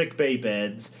of sick bay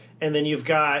beds, and then you've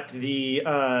got the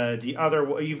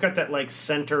other. You've got that like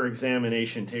center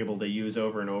examination table they use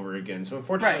over and over again. So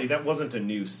unfortunately, that wasn't a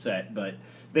new set, but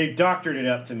they doctored it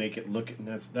up to make it look.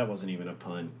 That wasn't even a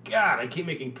pun. God, I keep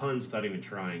making puns without even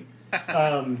trying.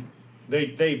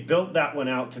 They built that one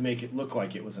out to make it look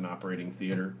like it was an operating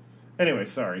theater. Anyway,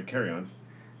 sorry, carry on.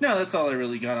 No, that's all I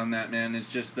really got on that, man.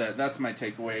 It's just that's my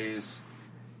takeaway is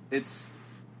it's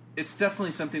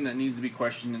definitely something that needs to be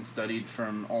questioned and studied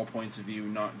from all points of view,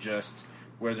 not just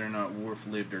whether or not Worf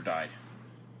lived or died.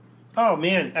 Oh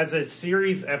man, as a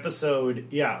series episode,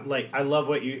 yeah, like I love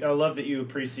that you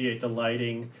appreciate the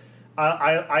lighting.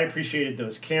 I appreciated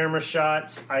those camera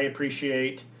shots.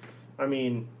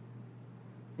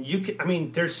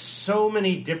 There's so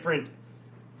many different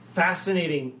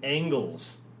fascinating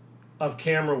angles of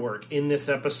camera work in this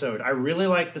episode. I really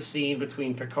like the scene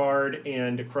between Picard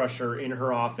and Crusher in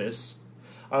her office.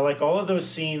 I like all of those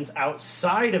scenes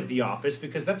outside of the office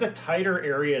because that's a tighter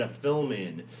area to film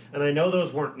in. And I know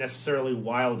those weren't necessarily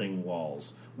wilding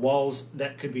walls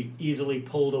that could be easily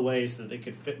pulled away so that they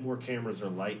could fit more cameras or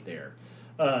light there.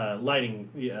 Lighting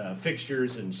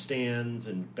fixtures and stands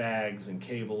and bags and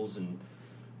cables and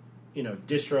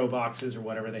distro boxes or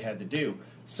whatever they had to do.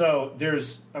 So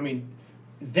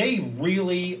they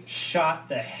really shot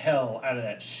the hell out of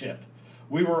that ship.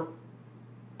 We were,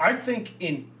 I think,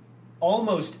 in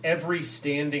almost every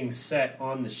standing set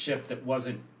on the ship that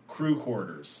wasn't crew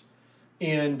quarters.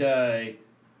 And they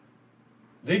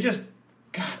just,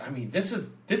 God, this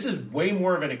is way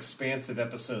more of an expansive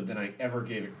episode than I ever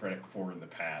gave it credit for in the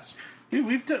past. Dude,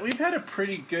 we've had a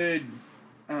pretty good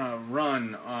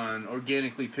run on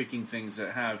organically picking things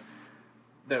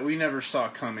that we never saw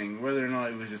coming, whether or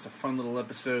not it was just a fun little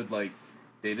episode like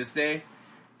Data's Day,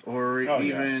 or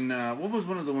what was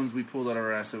one of the ones we pulled out of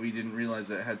our ass that we didn't realize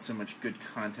that had so much good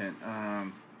content?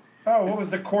 What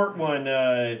was the court one?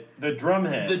 The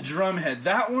Drumhead. The Drumhead.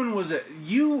 That one was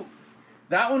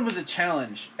a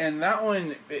challenge, and that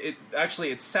one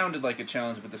it sounded like a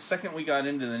challenge, but the second we got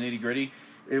into the nitty gritty,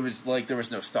 it was like there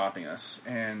was no stopping us.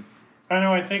 And I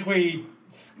know. I think we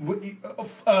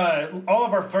all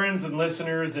of our friends and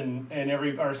listeners and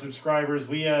our subscribers,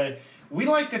 we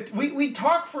we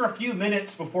talk for a few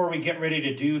minutes before we get ready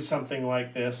to do something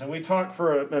like this, and we talk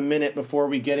for a minute before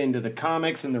we get into the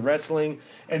comics and the wrestling,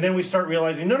 and then we start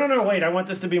realizing, no, wait, I want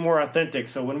this to be more authentic.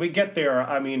 So when we get there,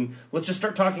 I mean, let's just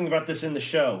start talking about this in the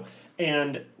show.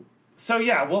 And so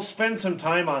yeah, we'll spend some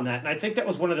time on that. And I think that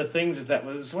was one of the things that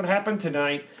was what happened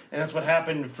tonight, and that's what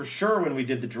happened for sure when we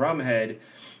did the Drumhead.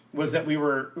 Was that we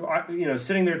were,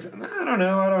 sitting there, I don't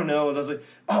know. I was like,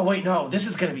 oh, wait, no, this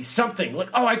is going to be something. Like,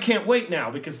 oh, I can't wait now,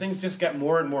 because things just got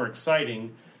more and more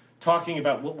exciting talking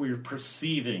about what we were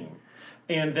perceiving.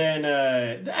 And then,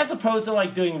 as opposed to,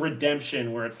 like, doing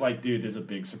Redemption, where it's like, dude, there's a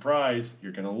big surprise.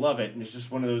 You're going to love it. And it's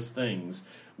just one of those things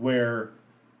where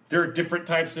there are different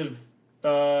types of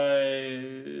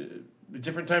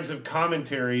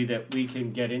commentary that we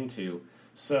can get into.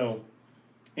 So,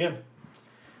 yeah.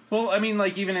 Well, I mean,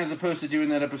 like, even as opposed to doing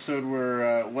that episode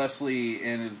where Wesley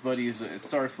and his buddies at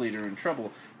Starfleet are in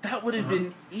trouble, that would have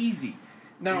been easy.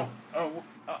 Now,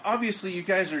 obviously, you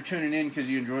guys are tuning in because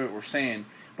you enjoy what we're saying,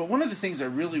 but one of the things I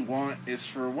really want is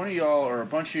for one of y'all or a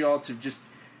bunch of y'all to just,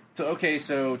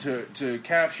 to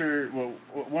capture, well,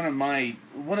 one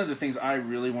of the things I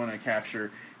really want to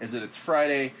capture is that it's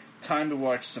Friday, time to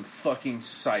watch some fucking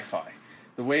sci-fi.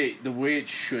 The way it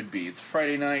should be. It's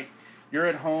Friday night. You're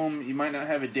at home, you might not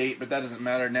have a date, but that doesn't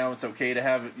matter. Now it's okay to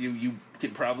have, you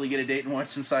can probably get a date and watch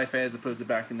some sci-fi as opposed to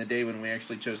back in the day when we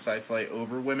actually chose sci-fi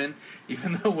over women,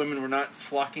 even though women were not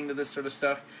flocking to this sort of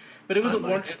stuff. But it was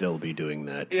still be doing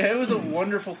that. Yeah, it was a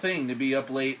wonderful thing to be up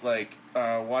late, like,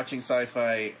 watching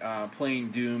sci-fi,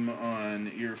 playing Doom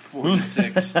on your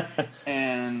 46,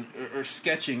 or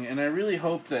sketching. And I really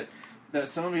hope that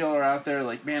some of y'all are out there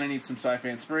like, man, I need some sci-fi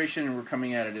inspiration, and we're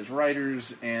coming at it as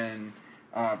writers, and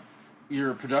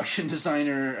you're a production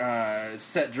designer,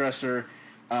 set dresser.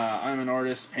 I'm an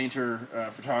artist, painter,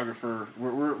 photographer.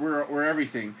 We're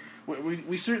everything.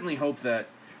 We certainly hope that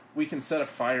we can set a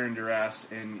fire into your ass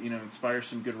and inspire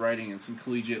some good writing and some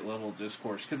collegiate level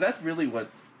discourse, because that's really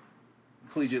what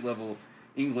collegiate level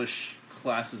English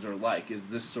classes are like. Is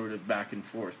this sort of back and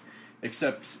forth,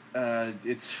 except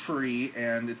it's free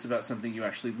and it's about something you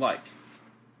actually like.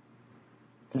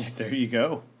 There you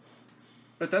go.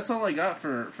 But that's all I got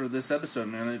for this episode,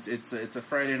 man. It's a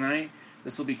Friday night.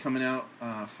 This will be coming out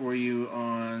for you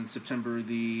on September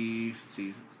the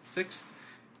 6th,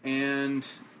 and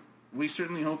we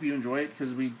certainly hope you enjoy it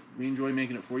because we enjoy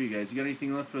making it for you guys. You got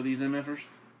anything left for these MFers?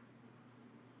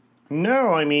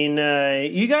 No, I mean,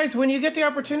 you guys, when you get the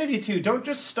opportunity to, don't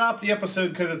just stop the episode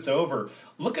because it's over.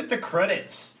 Look at the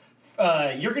credits.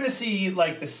 You're going to see,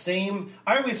 like, the same...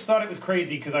 I always thought it was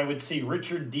crazy because I would see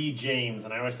Richard D. James,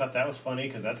 and I always thought that was funny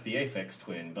because that's the Aphex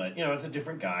Twin. But, it's a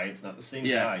different guy. It's not the same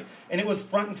guy. And it was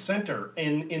front and center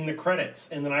in the credits.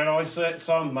 And then I always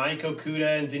saw Mike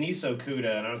Okuda and Denise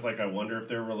Okuda, and I was like, I wonder if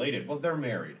they're related. Well, they're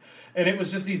married. And it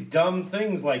was just these dumb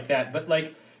things like that. But,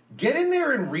 like, get in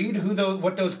there and read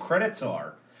what those credits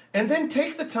are. And then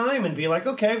take the time and be like,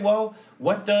 okay, well,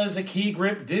 what does a key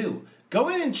grip do? Go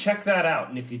in and check that out.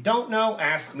 And if you don't know,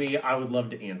 ask me. I would love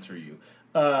to answer you.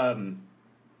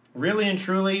 Really and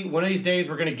truly, one of these days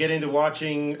we're going to get into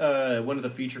watching one of the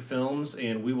feature films,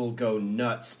 and we will go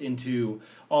nuts into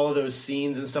all of those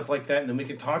scenes and stuff like that. And then we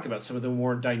can talk about some of the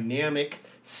more dynamic,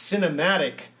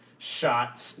 cinematic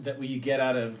shots that we get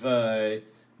out of a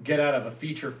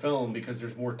feature film because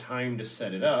there's more time to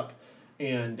set it up.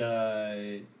 And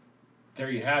there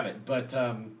you have it. But...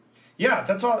 yeah,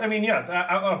 that's all. I mean,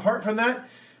 apart from that,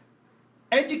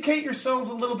 educate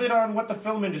yourselves a little bit on what the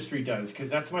film industry does, because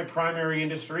that's my primary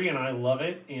industry, and I love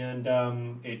it, and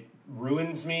it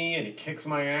ruins me, and it kicks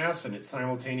my ass, and it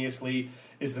simultaneously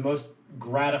is the most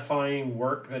gratifying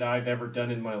work that I've ever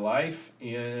done in my life,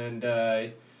 and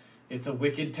it's a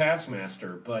wicked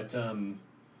taskmaster, but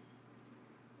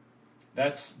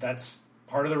that's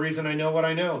part of the reason I know what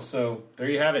I know, so there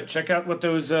you have it. Check out what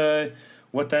those...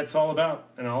 what that's all about,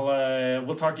 and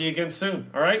we'll talk to you again soon.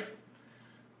 All right?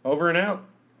 Over and out.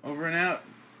 Over and out.